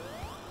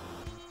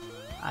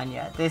 And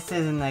yeah, this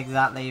isn't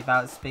exactly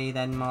about speed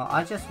anymore.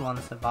 I just want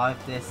to survive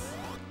this.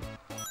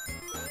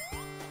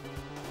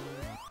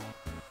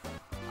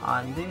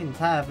 I'm doing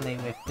terribly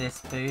with this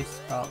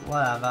boost, but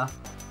whatever.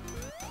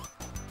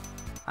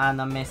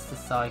 And I missed the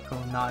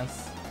cycle,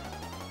 nice.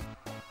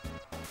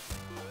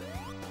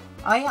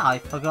 Oh yeah, I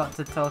forgot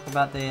to talk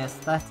about the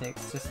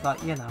aesthetics, just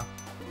like, you know.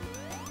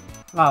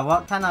 Well,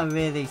 what can I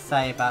really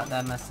say about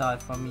them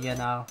aside from, you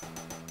know,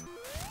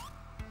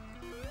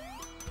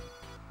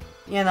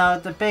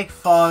 the big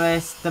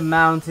forest, the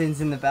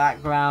mountains in the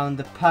background,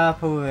 the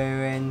purple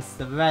ruins,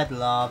 the red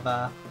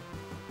lava,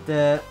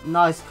 the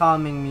nice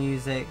calming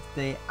music,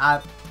 the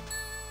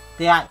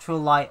actual,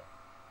 like,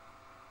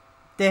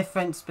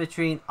 difference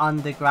between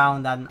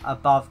underground and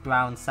above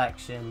ground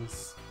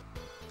sections.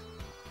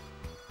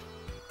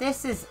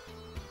 This is,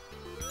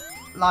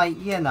 like,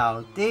 you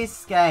know,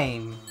 this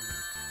game,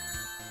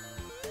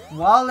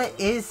 while it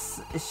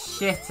is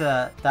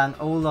shitter than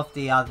all of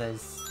the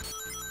others,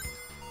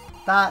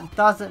 that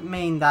doesn't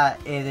mean that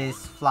it is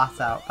flat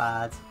out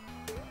bad.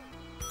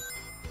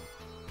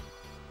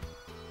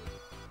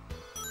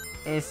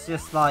 It's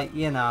just like,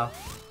 you know,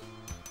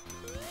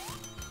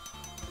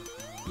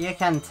 you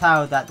can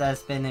tell that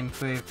there's been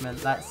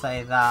improvement, let's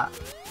say that.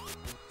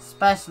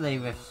 Especially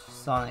with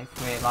Sonic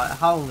 3, like,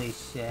 holy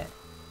shit.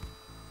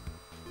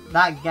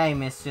 That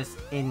game is just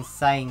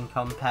insane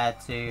compared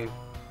to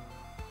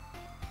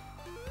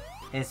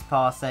its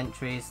past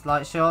entries.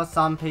 Like, sure,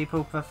 some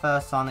people prefer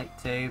Sonic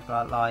 2,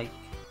 but like,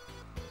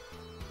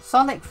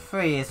 Sonic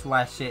 3 is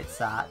where shit's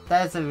at.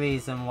 There's a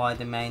reason why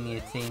the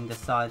Mania team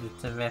decided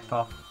to rip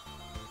off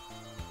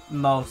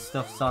most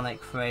of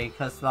Sonic 3,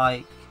 because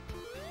like,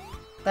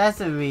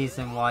 there's a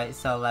reason why it's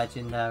so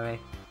legendary.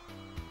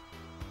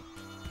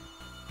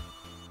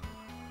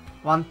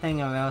 One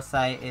thing I will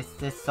say is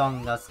this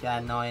song does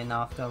get annoying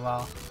after a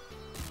while.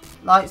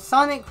 Like,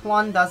 Sonic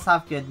 1 does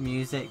have good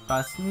music,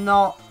 but it's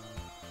not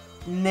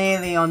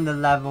nearly on the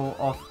level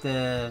of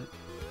the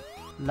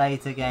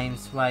later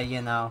games where,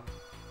 you know,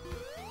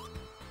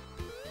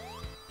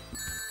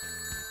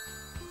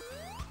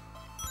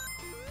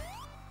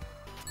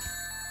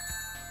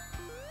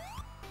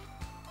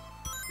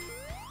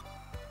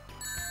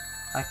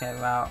 okay,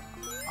 well,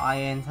 I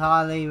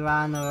entirely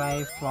ran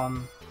away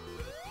from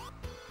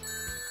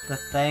the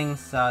thing,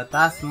 so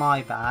that's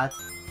my bad.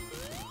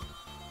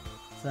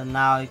 So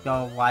now I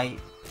go wait.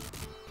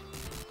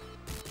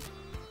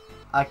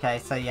 Okay,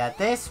 so yeah,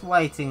 this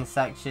waiting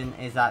section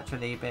is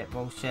actually a bit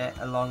bullshit,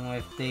 along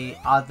with the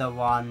other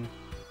one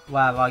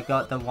where I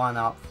got the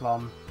 1-up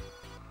from.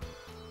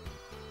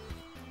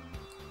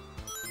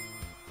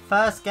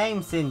 First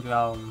game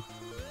syndrome.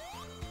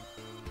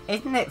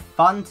 Isn't it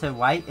fun to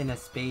wait in a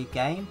speed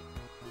game?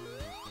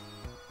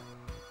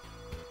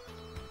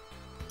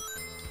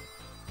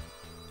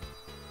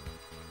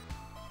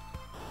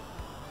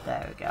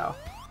 There we go.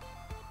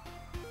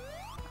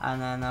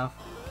 And then of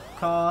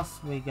course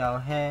we go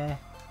here.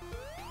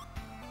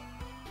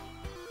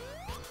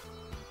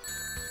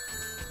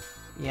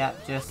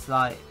 Yep, just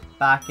like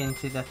back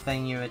into the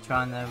thing you were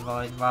trying to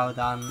avoid. Well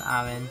done,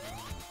 Aaron.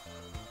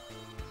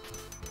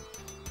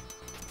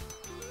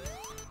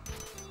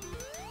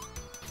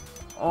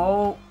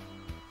 Oh,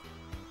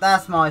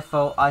 that's my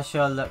fault. I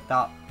should have looked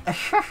up.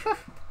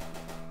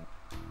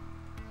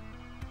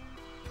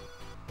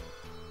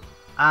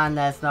 And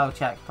there's no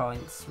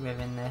checkpoints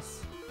within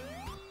this.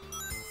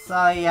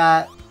 So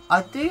yeah,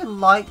 I do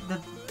like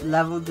the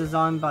level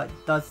design, but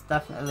it does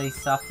definitely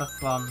suffer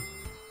from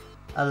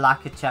a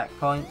lack of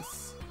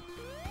checkpoints.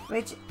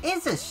 Which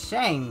is a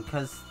shame,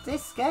 because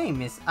this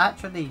game is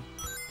actually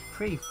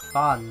pretty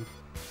fun.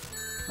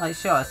 Like,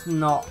 sure, it's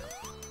not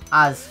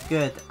as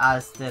good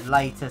as the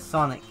later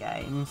Sonic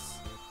games.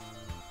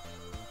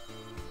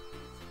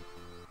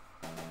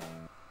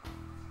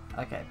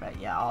 Okay, but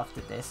yeah,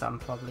 after this I'm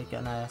probably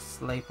gonna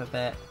sleep a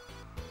bit,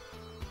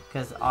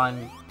 because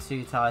I'm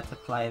too tired to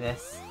play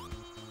this.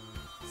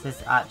 This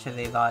is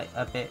actually like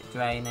a bit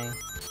draining.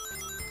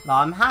 Like,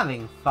 I'm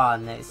having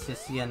fun, it's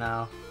just, you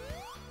know,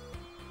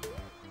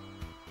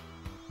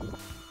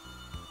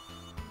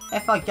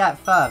 if I get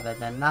further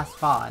then that's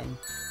fine.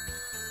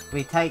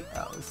 We take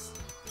those.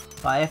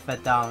 But if I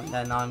don't,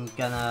 then I'm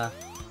gonna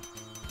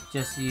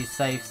just use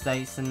save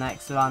states the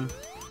next run.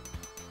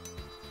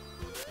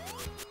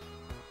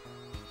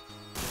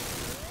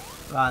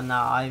 Well,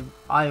 no,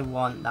 I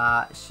want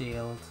that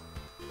shield.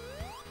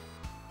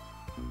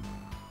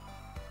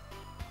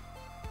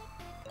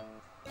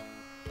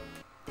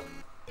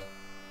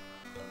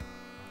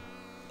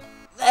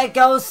 There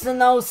goes the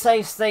no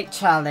save state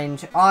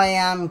challenge. I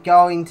am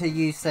going to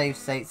use save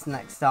states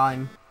next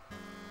time.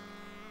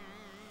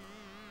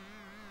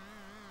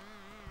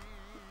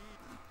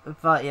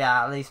 But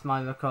yeah, at least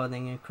my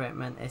recording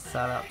equipment is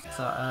set up,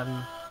 so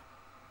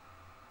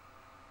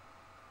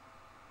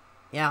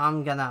yeah,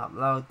 I'm gonna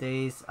upload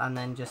these and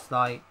then just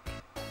like,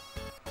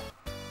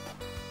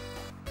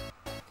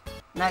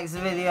 next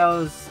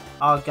videos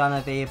are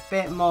gonna be a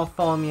bit more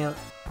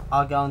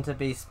are going to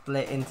be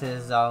split into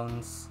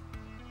zones.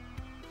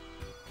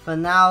 For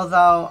now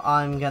though,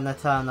 I'm gonna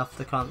turn off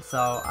the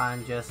console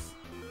and just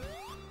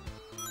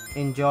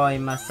enjoy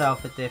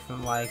myself a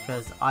different way,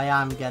 because I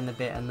am getting a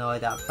bit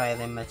annoyed at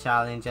failing my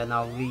challenge, and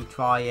I'll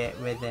retry it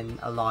within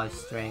a live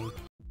stream.